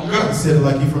strong You said it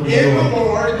like you from New in the York.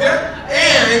 Lord and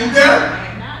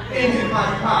in his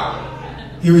mighty power.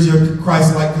 Here is your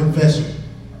Christ-like confession.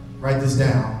 Write this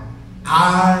down.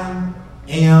 I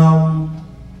am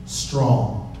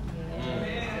strong.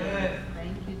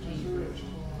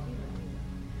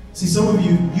 See, some of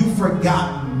you, you've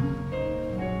forgotten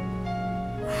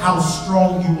how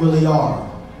strong you really are.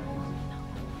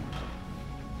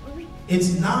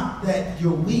 It's not that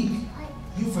you're weak.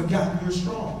 You've forgotten you're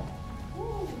strong.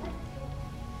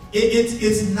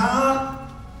 It's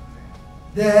not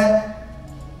that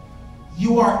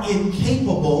you are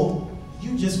incapable.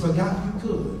 You just forgot you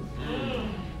could.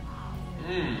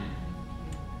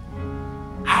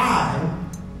 I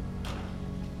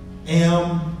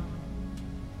am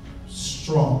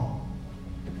strong.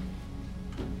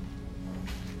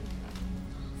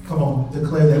 Come on,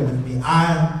 declare that with me.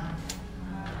 I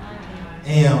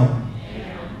am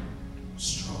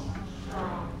strong.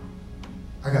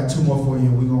 I got two more for you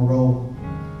and we're going to roll.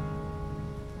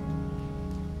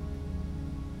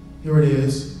 Here it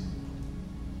is.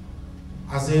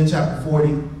 Isaiah chapter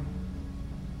 40,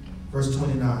 verse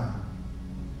 29.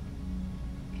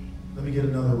 Let me get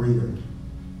another reader.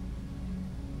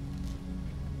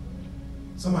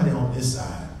 Somebody on this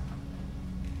side.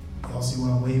 Y'all see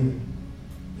what I'm waving?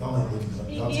 Y'all ain't looking up.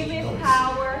 Y'all He taking giveth notice.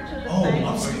 power to the faint.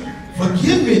 I'm sorry.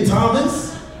 Forgive me,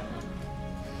 Thomas.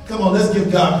 Come on, let's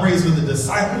give God praise for the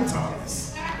disciple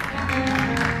Thomas.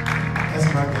 That's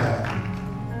my guy.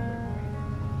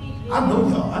 I know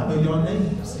y'all. I know y'all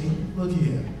names. See? Look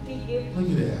here. Look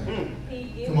at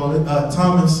that. Come on,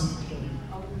 Thomas.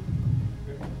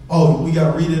 Oh, we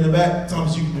got to read it in the back?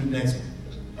 Thomas, you can do the next one.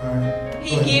 All right.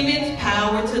 He giveth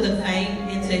power to the faint,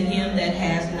 and to him that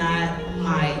has not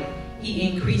might, he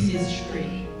increases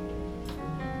strength.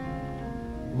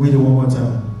 Read it one more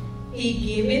time. He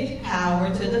giveth power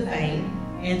to the faint,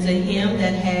 and to him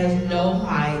that has no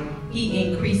might, he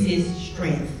increases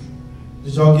strength.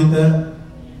 Did y'all get that?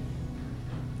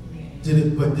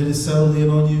 Did it settle in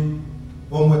on you?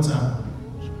 One more time.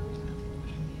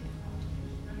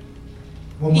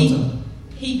 One more time.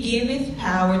 He giveth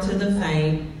power to the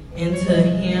faint, and to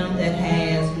him that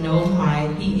has no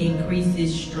might, he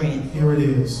increases strength. Here it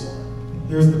is.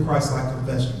 Here's the Christ-like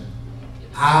confession.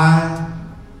 I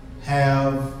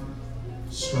have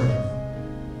strength.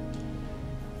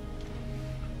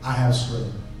 I have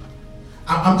strength.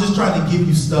 I'm just trying to give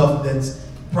you stuff that's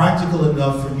practical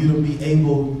enough for you to be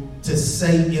able to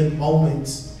say in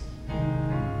moments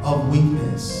of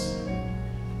weakness,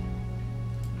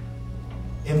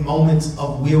 in moments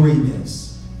of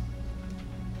weariness,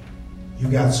 you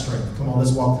got strength. Come on,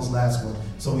 let's walk this last one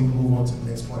so we can move on to the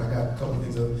next point. I got a couple of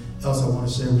things else I want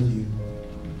to share with you.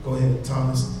 Go ahead,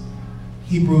 Thomas.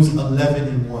 Hebrews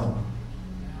 11:1.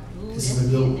 This is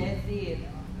a good one. That's it.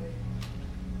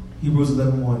 Hebrews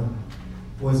 11:1.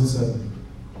 What does it say?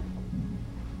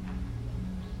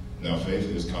 Now faith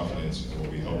is confidence in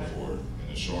what we hope for,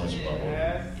 and assurance about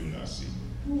what we do not see.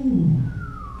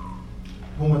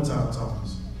 One more time,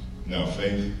 Thomas. Now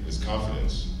faith is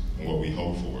confidence in what we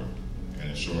hope for,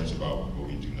 and assurance about what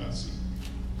we do not see.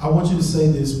 I want you to say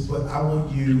this, but I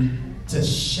want you to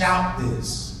shout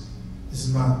this. This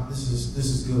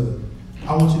is good.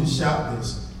 I want you to shout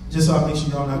this, just so I make sure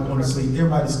y'all not going to sleep.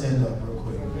 Everybody stand up real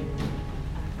quick.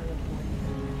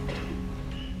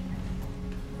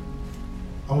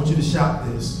 I want you to shout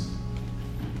this.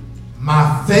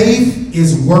 My faith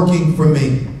is working for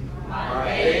me. My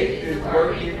faith is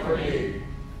working for me.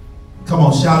 Come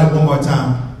on, shout it one more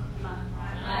time.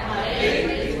 My faith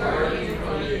is working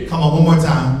for me. Come on, one more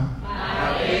time.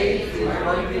 My faith is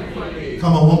working for me.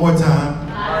 Come on, one more time.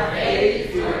 My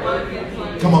faith is working for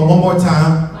me. Come on, one more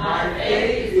time. My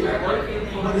faith is working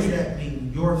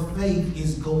faith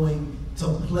is going to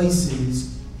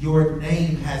places your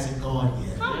name hasn't gone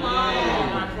yet. Come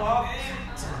on.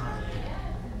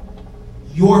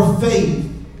 Your faith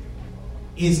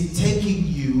is taking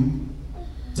you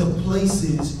to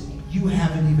places you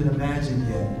haven't even imagined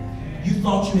yet. You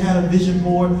thought you had a vision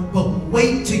board, but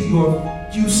wait till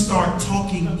you start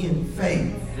talking in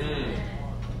faith.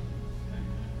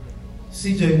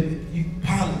 CJ, you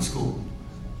pilot school.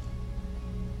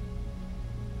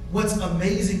 What's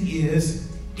amazing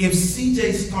is if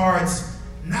CJ starts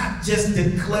not just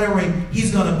declaring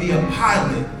he's going to be a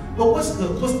pilot, but what's the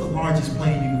largest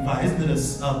plane you can fly? Isn't it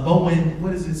a Boeing?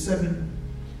 What is it? 7?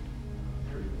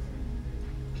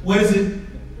 What is it?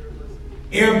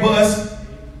 Airbus.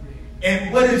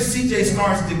 And what if CJ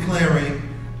starts declaring,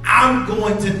 I'm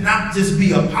going to not just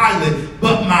be a pilot,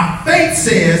 but my faith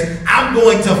says I'm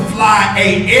going to fly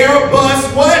a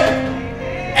Airbus, what?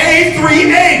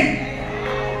 A380.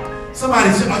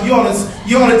 Somebody, you ought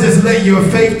to just let your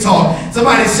faith talk.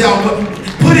 Somebody shout,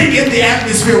 put it in the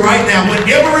atmosphere right now.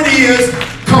 Whatever it is,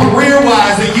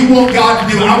 career-wise, that you want God to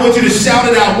do, I want you to shout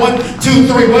it out. 1, 2,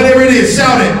 3, whatever it is,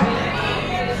 shout it.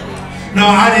 No,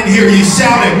 I didn't hear you.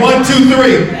 Shout it. 1, 2,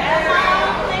 3.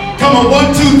 Come on,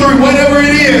 1, 2, 3, whatever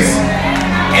it is.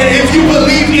 And if you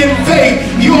believe in faith,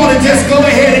 you ought to just go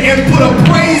ahead and put a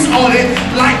praise on it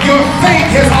like your faith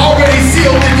has already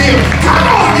sealed the deal. Come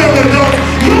on, young adults.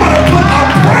 You ought to put a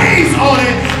praise on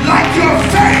it like your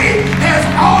faith has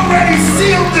already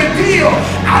sealed the deal.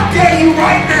 I dare you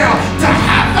right now to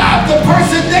high five the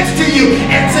person next to you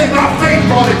and say, my faith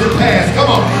brought it to pass.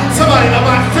 Come on. Somebody,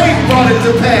 my faith brought it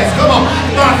to pass. Come on.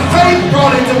 My faith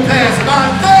brought it to pass. My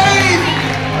faith.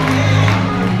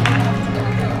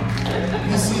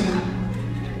 You see that?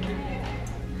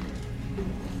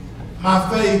 My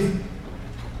faith.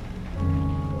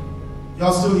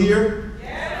 Y'all still here?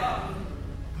 Yeah.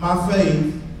 My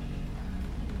faith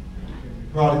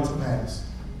brought it to pass.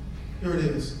 Here it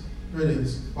is. Here it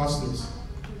is. Watch this.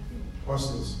 Watch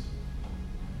this.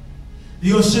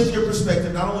 You're going to shift your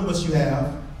perspective. Not only must you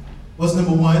have, what's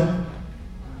number 1?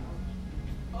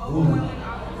 Ooh.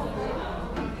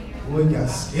 Boy, it got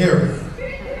scary.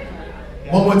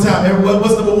 One more time. Everyone,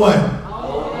 what's number 1?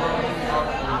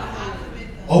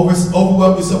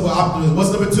 Overwhelm yourself with optimism.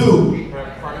 What's number 2?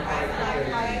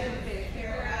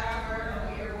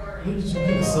 Where did you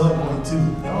get a sub point 2?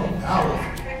 No,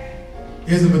 powerful.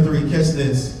 Here's number 3. Catch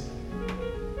this.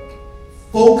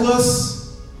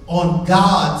 Focus on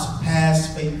God's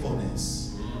past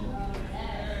faithfulness.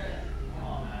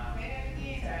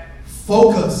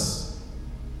 Focus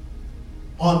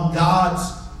on God's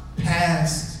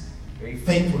past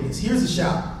faithfulness. Here's a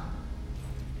shout.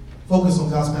 Focus on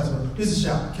God's past faithfulness. Here's a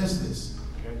shout. Catch this.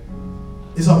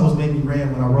 This almost made me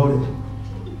ran when I wrote it.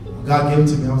 When God gave it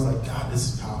to me, I was like, God,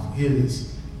 this is powerful. Here it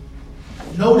is.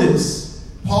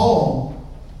 Notice, Paul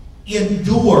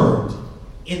endured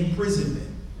imprisonment.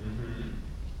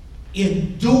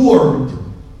 Endured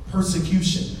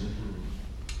persecution.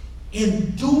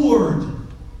 Endured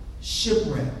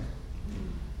shipwreck.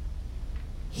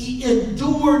 He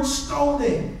endured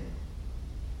stoning.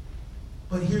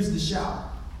 But here's the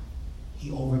shout.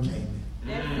 He overcame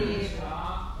it.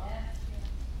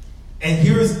 And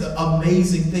here's the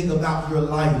amazing thing about your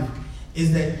life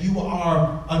is that you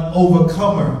are an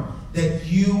overcomer. That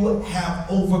you have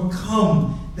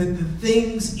overcome. That the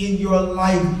things in your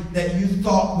life that you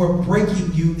thought were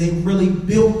breaking you, they really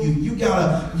built you. You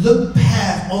gotta look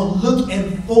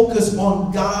and focus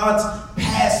on God's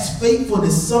past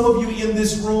faithfulness. Some of you in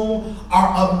this room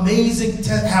are amazing,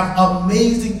 have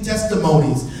amazing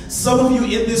testimonies. Some of you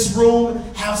in this room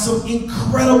have some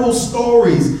incredible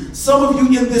stories. Some of you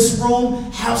in this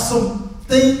room have some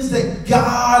things that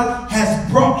God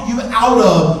has brought you out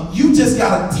of. You just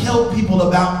got to tell people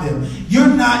about them. You're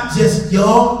not just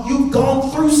young. You've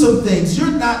gone through some things.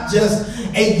 You're not just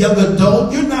a young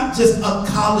adult. You're not just a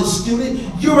college student.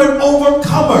 You're an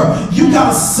overcomer. You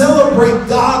got to celebrate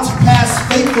God's past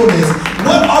faithfulness.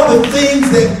 What are the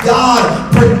things that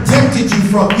God protected you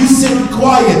from? You sitting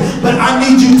quiet, but I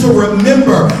need you to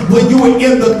remember when you were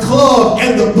in the club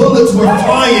and the bullets were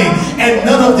flying and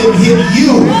none of them hit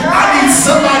you. I need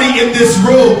somebody in this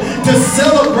room to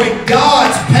celebrate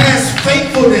God's past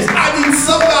faithfulness. I need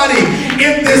somebody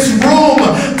in this room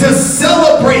to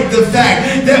celebrate the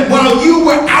fact that while you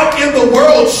were out in the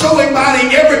world showing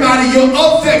everybody your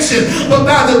affection, but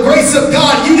by the grace of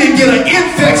God, you didn't get an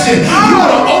infection. You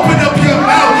ought to open up your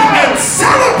mouth and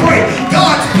celebrate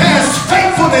God's past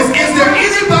faithfulness. Is there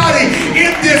anybody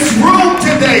in this room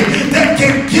today that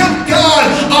can give God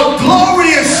a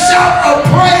glorious shout of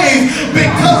praise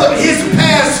because of his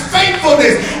past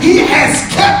faithfulness? He has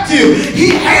kept you.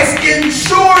 He has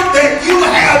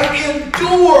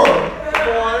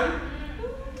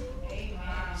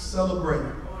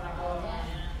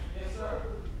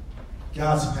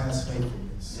God's past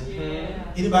faithfulness.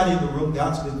 Anybody in the room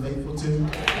God's been faithful to?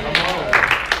 Come on.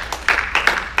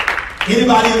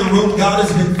 Anybody in the room God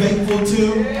has been faithful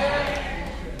to?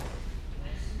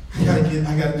 I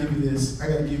gotta give you this.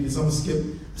 I'm gonna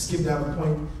skip down to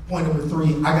point number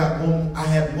 3. I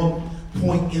had one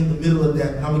point in the middle of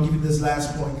that, and I'm gonna give you this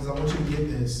last point because I want you to get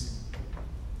this.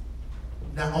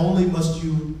 Not only must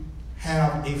you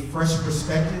have a fresh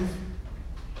perspective,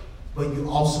 but you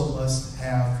also must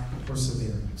have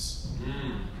perseverance.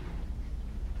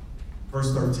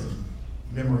 Verse 13,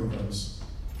 memory verse.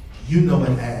 You know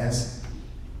it as,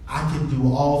 I can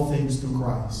do all things through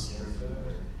Christ.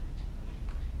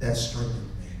 That strengthened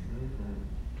me.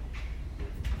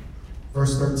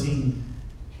 Verse 13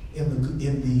 in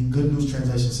the Good News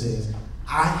Translation says,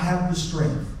 I have the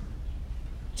strength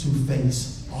to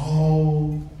face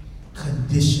all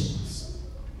conditions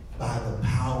by the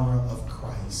power of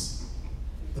Christ.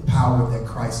 The power that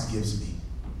Christ gives me.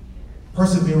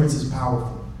 Perseverance is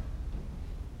powerful.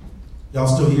 Y'all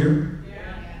still here?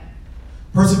 Yeah.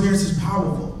 Perseverance is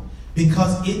powerful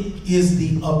because it is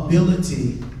the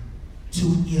ability to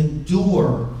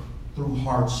endure through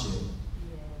hardship.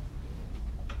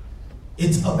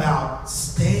 It's about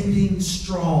standing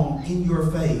strong in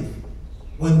your faith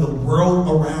when the world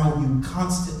around you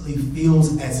constantly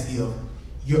feels as if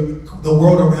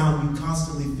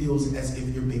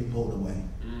you're being pulled away.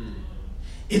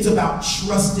 It's about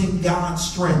trusting God's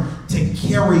strength to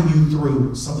carry you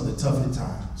through some of the toughest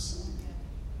times.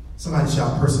 Somebody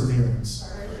shout perseverance.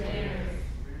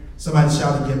 Somebody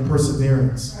shout again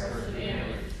perseverance.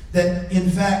 That in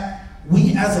fact,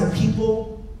 we as a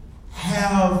people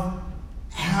have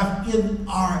in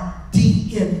our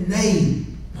DNA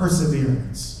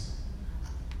perseverance.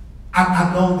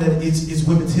 I know that it's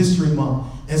Women's History Month,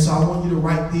 and so I want you to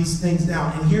write these things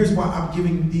down. And here's why I'm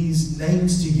giving these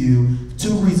names to you.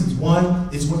 2 reasons. 1,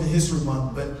 it's Women's History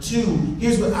Month, but 2,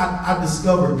 here's what I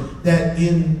discovered, that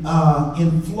in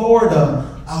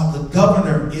Florida, the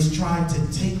governor is trying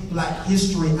to take Black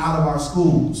history out of our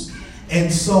schools.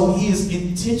 And so he is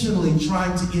intentionally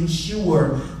trying to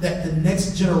ensure that the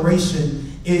next generation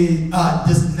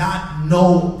does not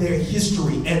know their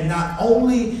history. And not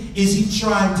only is he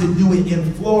trying to do it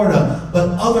in Florida, but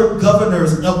other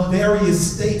governors of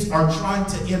various states are trying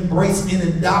to embrace and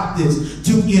adopt this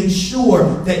to ensure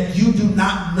that you do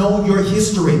not know your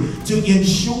history, to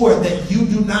ensure that you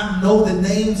do not know the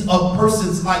names of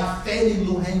persons like Fannie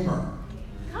Lou Hamer.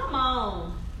 Come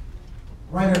on.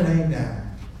 Write her name down.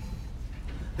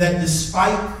 That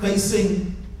despite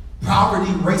facing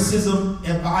poverty, racism,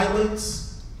 and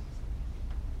violence,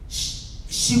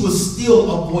 she was still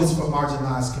a voice for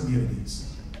marginalized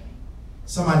communities.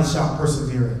 Somebody shout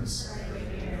perseverance.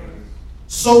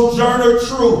 Sojourner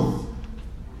Truth.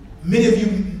 Many of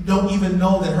you don't even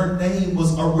know that her name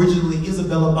was originally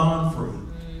Isabella Bonfrey.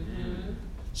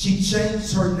 She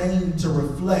changed her name to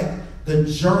reflect the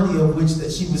journey of which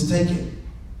that she was taking,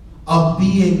 of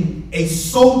being a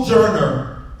sojourner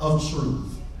of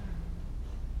truth.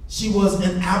 She was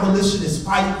an abolitionist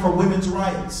fighting for women's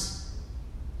rights.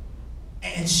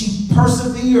 And she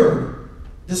persevered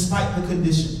despite the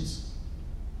conditions.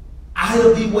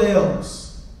 Ida B.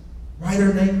 Wells, write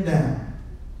her name down,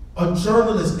 a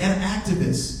journalist and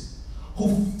activist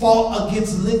who fought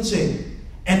against lynching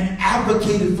and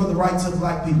advocated for the rights of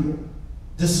Black people.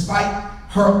 Despite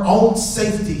her own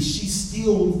safety, she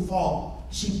still fought.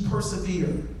 She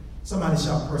persevered. Somebody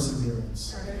shout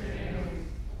perseverance.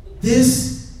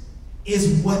 This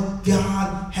is what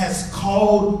God has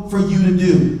called for you to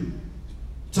do,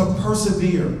 to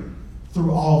persevere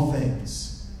through all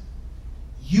things.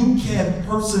 You can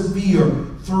persevere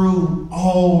through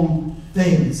all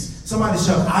things. Somebody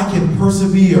shout, I can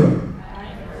persevere,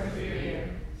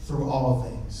 through all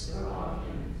things.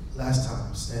 Last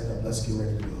time, stand up, let's get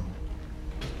ready to go.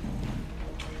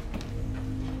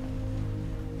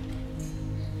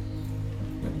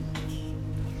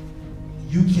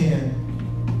 You can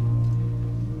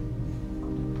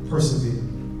persevere.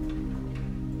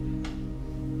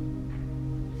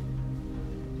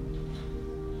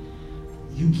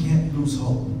 You can't lose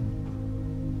hope.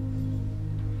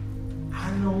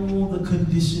 I know the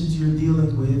conditions you're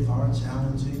dealing with are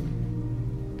challenging,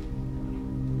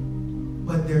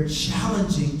 but they're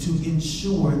challenging to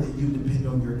ensure that you depend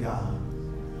on your God.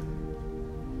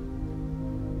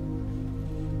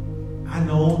 I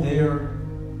know they're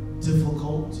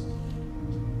difficult,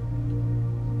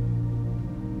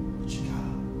 but you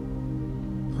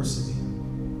gotta persevere.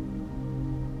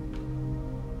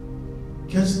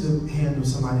 Catch the hand of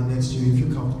somebody next to you if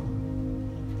you're comfortable.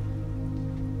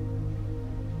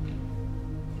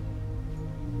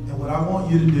 And what I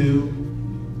want you to do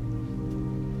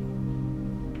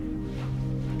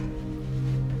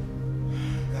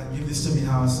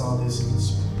how I saw this in the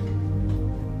spirit.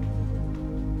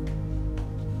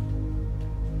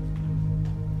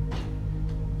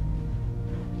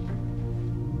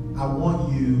 I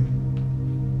want you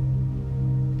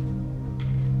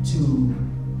to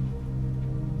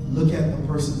look at the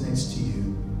person next to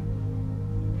you.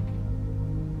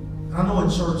 And I know in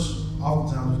church,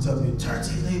 oftentimes we tell you, turn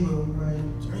to your neighbor,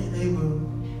 right? Turn to your neighbor.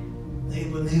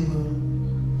 Neighbor.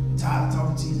 Tired of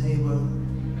talking to your neighbor.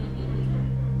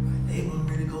 My neighbor, I'm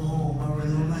ready to go home. I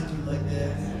really don't like you like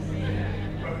that.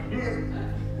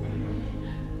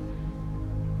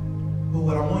 But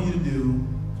what I want you to do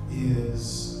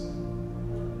is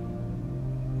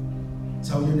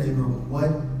tell your neighbor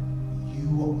what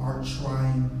you are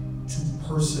trying to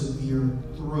persevere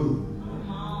through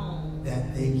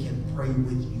that they can pray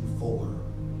with you for.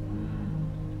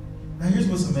 Now here's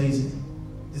what's amazing.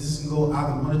 This can go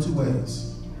either one or two ways.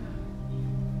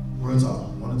 Real talk,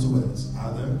 one or two ways.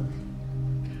 Either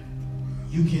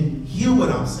you can hear what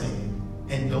I'm saying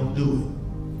and don't do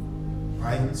it.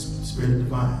 Right? Spirit of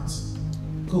Divines.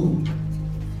 Cool.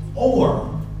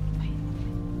 Or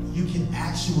you can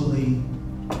actually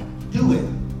do it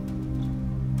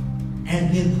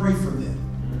and then pray for them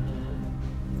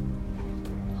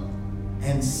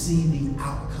and see the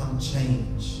outcome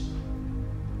change.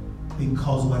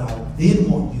 Because what I then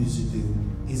want you to do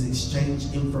is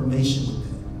exchange information with them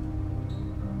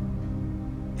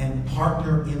and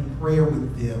partner in prayer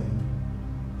with them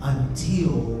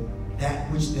until that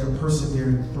which they're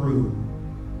persevering through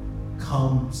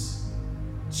comes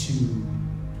to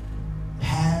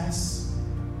pass,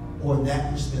 or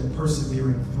that which they're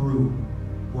persevering through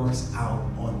works out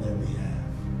on their behalf.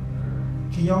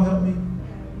 Can y'all help me?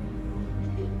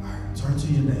 All right, turn to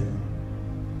your neighbor.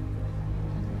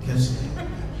 Catch them.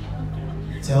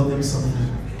 Tell them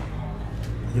something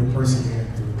you're persevering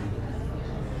through.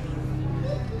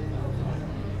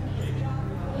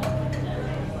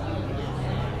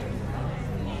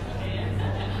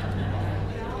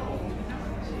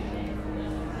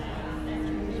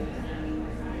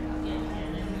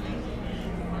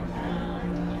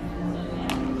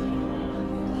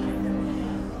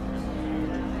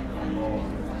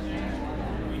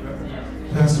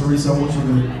 Pastor Reese, I want you to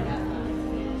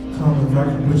come if I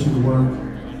can put you to work.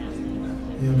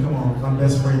 Yeah, come on. My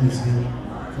best friend is here.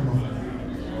 Come on.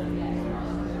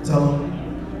 Tell him.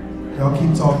 Y'all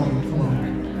keep talking. Come on.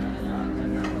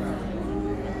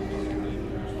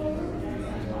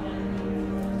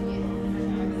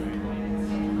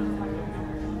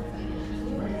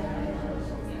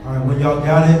 All right, when y'all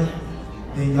got it,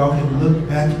 then y'all can look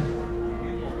back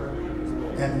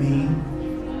at me.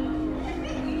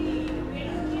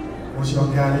 Once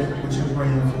y'all got it, what you're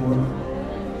praying for.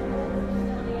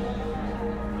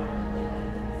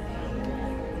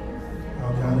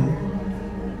 Y'all got it?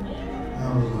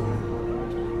 Hallelujah.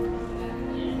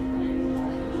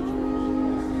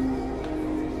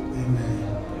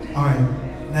 Amen. All right.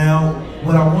 Now,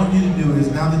 what I want you to do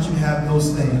is, now that you have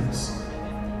those things,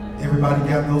 everybody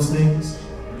got those things?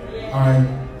 All right.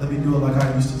 Let me do it like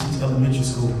I used to teach elementary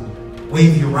school.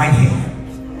 Wave your right hand.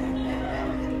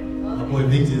 Boy,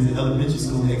 Victor is an elementary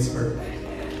school expert.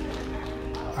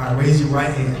 All right, raise your right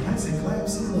hand. I said, clap,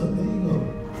 see, look, there you go.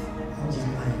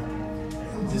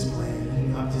 I'm just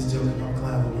playing. I'm just joking. I'm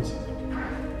clapping with you.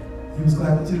 You was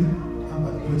clapping too? I'm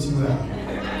about to put you out.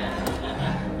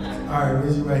 All right,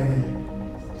 raise your right hand.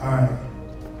 All right.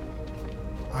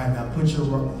 All right, now put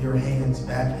your hands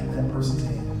back in that person's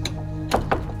hand. I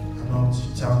know I'm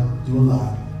just trying to do a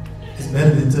lot. It's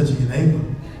better than touching your neighbor.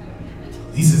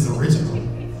 At least it's original.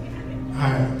 All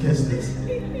right, catch this.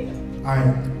 All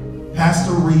right,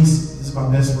 Pastor Reese, this is my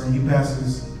best friend. You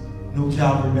pastors, New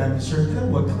Calvary Baptist Church.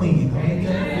 That boy clean.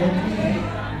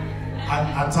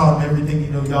 I taught him everything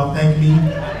you know. Y'all thank me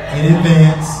in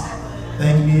advance.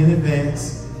 Thank me in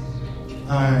advance.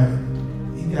 All right,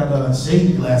 he got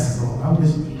shady glasses on. I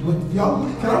wish, y'all,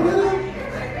 can I wear them?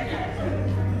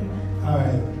 All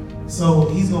right, so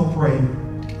he's gonna pray.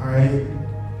 All right,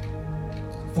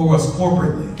 for us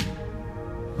corporately.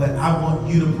 But I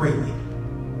want you to pray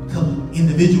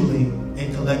individually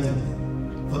and collectively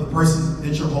for the person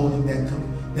that you're holding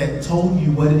that told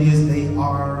you what it is they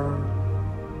are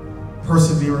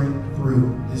persevering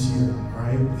through this year, all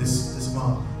right, this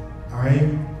month, all right?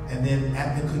 And then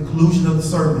at the conclusion of the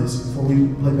service, before we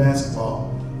play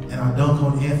basketball and I dunk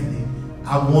on Anthony,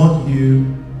 I want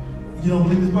you don't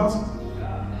believe it's possible?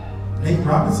 Nate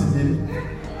Robinson did it.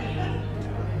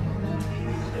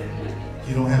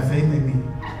 You don't have faith in me.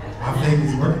 My faith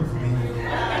is working for me.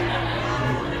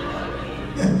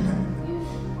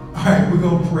 All right, we're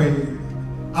going to pray.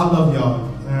 I love y'all,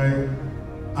 all right?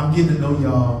 I'm getting to know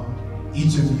y'all.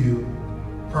 each of you,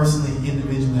 personally,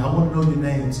 individually. I want to know your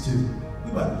names too.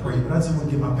 We about to pray, but I just want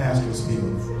to get my pastoral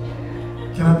skills.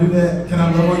 Can I do that? Can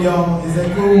I love on y'all? Is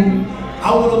that cool?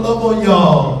 I want to love on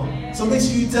y'all. So make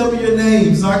sure you tell me your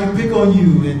name so I can pick on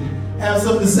you and have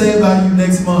something to say about you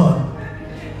next month.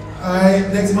 All right,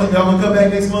 next month. Y'all gonna come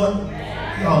back next month?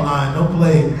 Y'all lying, don't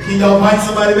play. Can y'all invite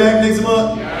somebody back next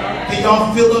month? Can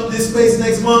y'all fill up this space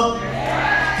next month?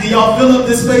 Can y'all fill up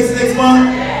this space next month?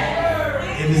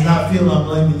 If it's not filled, I'm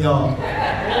blaming y'all.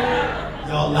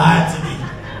 Y'all lied to me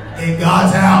in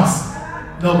God's house.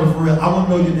 No, but for real, I want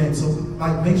to know your name. So,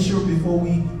 like, make sure before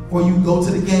you go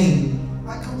to the game,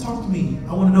 like, come talk to me.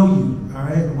 I want to know you. All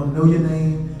right, I want to know your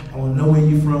name. I want to know where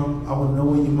you're from. I want to know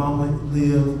where your mama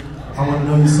live. I want to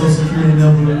know your social security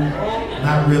number.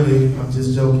 Not really. I'm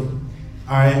just joking.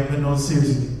 All right, but no,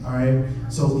 seriously. All right.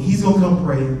 So he's gonna come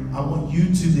pray. I want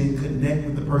you to then connect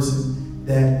with the person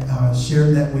that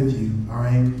shared that with you. All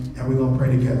right, and we're gonna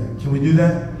pray together. Can we do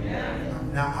that? Yeah.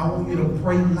 Now I want you to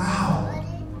pray loud.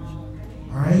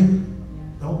 All right.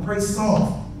 Don't pray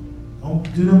soft. Don't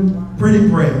do them pretty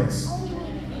prayers.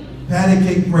 Patty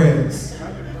cake prayers.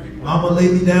 Mama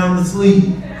laid me down to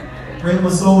sleep. Pray my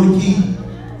soul to keep.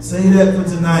 Say that for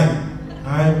tonight.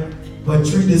 All right. But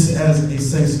treat this as a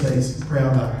safe space. Pray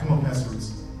out loud. Come on, Pastor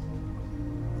Reese.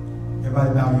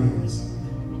 Everybody bow your heads.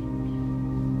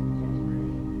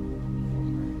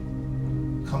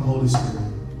 Come, Holy Spirit.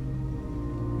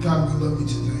 God, we love you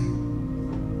tonight.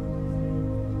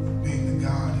 Being the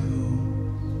God who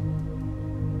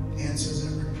answers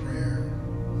every prayer.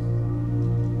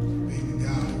 Being the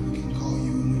God who we can call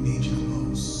you when we need you the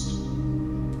most.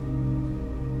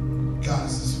 God,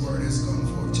 as this word has gone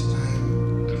forth tonight,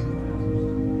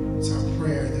 it's our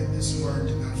prayer that this word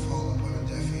did not fall upon a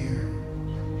deaf ear.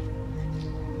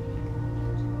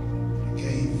 It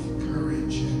gave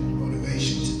courage and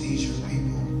motivation to these your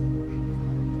people.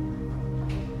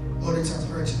 Lord, it's our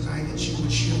prayer tonight that you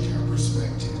would shift our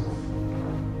perspective.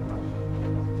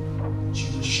 That you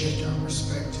would shift our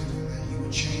perspective and that you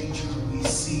would change how we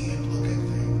see and look at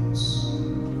things.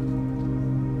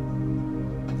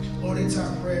 Lord, it's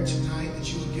our prayer tonight that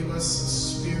you would give us a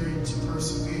spirit to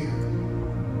persevere.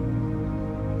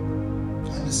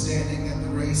 Understanding that the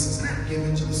race is not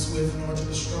given to the swift nor to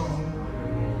the strong,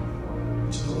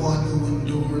 to the one who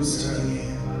endures to the end.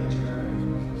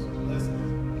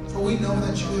 For we know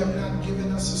that you have not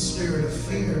given us a spirit of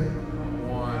fear,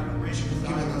 but you've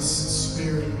given us a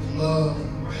spirit of love,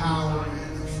 power,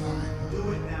 and of fire.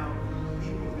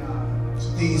 So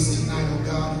these tonight, oh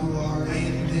God, who are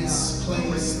in this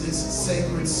place, this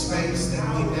sacred space that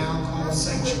we now call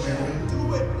sanctuary,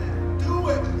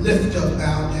 lift up,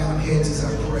 bow down heads is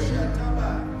our prayer.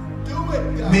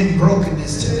 Mend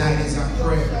brokenness tonight is our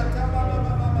prayer.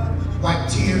 Wipe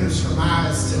tears from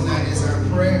eyes tonight is our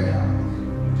prayer.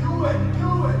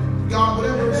 God,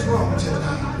 whatever is wrong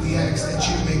tonight, we ask that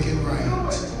you make it right.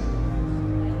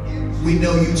 We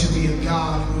know you to be a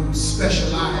God who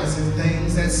specializes in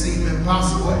things that seem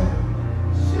impossible.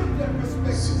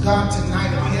 So God,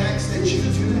 tonight we ask that you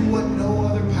do what no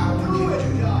other power can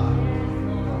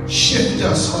do. Shift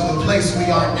us from the place we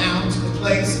are now to the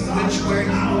place in which where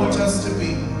you want us to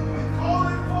be.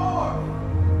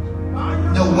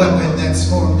 No weapon that's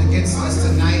formed against us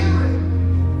tonight,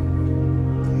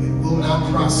 it will not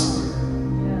prosper.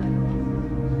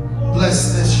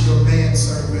 Bless this your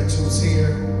manservant who's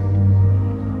here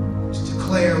to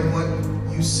declare what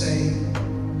you say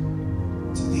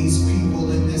to these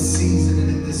people in this season and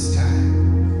in this time.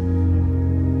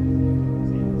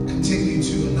 Continue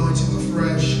to anoint him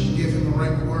afresh and give him a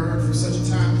right word for such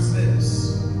a time as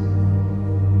this.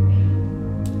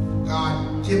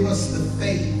 God, give us the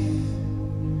faith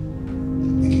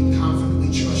that we can confidently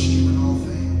trust you in all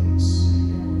things.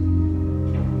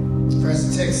 For as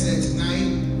the text said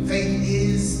tonight, faith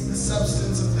is the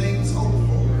substance of things hoped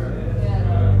for.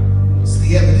 It's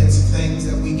the evidence of things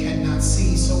that we cannot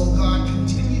see. So, oh God,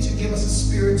 continue to give us a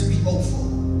spirit to be hopeful.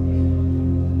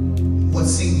 What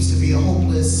seems to be a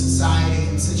hopeless society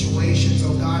and situations,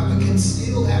 oh God, we can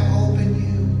still have hope in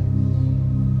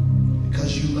you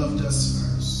because you loved us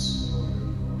first.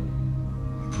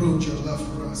 You proved your love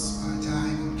for us by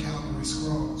dying on Calvary's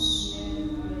cross.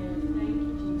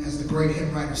 As the great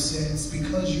hymn writer says,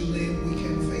 because you live, we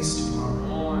can face tomorrow.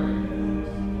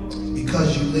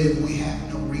 Because you live, we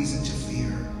have no reason to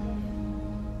fear.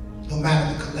 No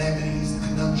matter the calamities, the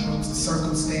conundrums, the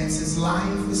circumstances,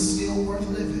 life is still worth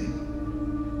living.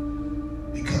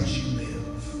 Because you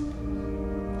live.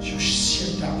 So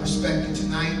shift our perspective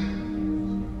tonight.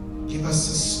 Give us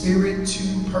a spirit to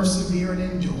persevere and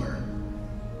endure.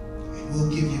 And we'll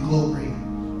give you glory.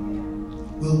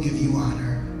 We'll give you honor.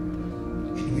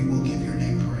 we will give your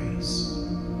name praise.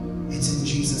 It's in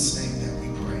Jesus' name that we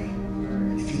pray.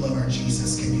 And if you love our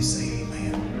Jesus, can you say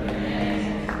amen?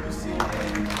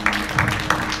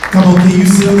 Come on, can you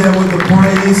seal that with the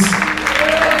praise?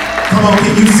 Come on,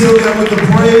 can you seal that with the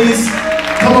praise?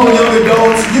 Come on, young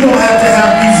adults, you don't have to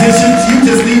have musicians, you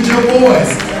just need your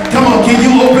voice. Come on, can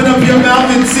you open up your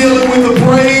mouth and seal it with the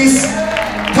praise?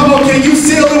 Come on, can you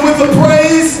seal it with the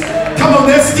praise? Come on,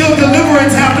 there's still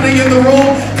deliverance happening in the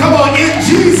room. Come on, in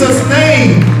Jesus'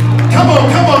 name. Come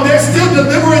on, there's still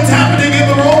deliverance happening in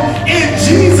the room. In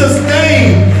Jesus'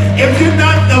 name. If you're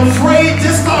not afraid,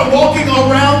 just start walking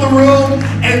around the room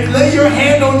and lay your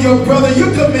hand on your brother.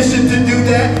 You're commissioned to do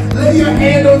that. Lay your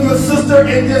hand on your sister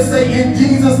and just say, in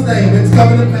Jesus' name, it's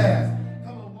coming to pass.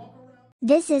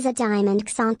 This is a Diamond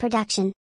Xon production.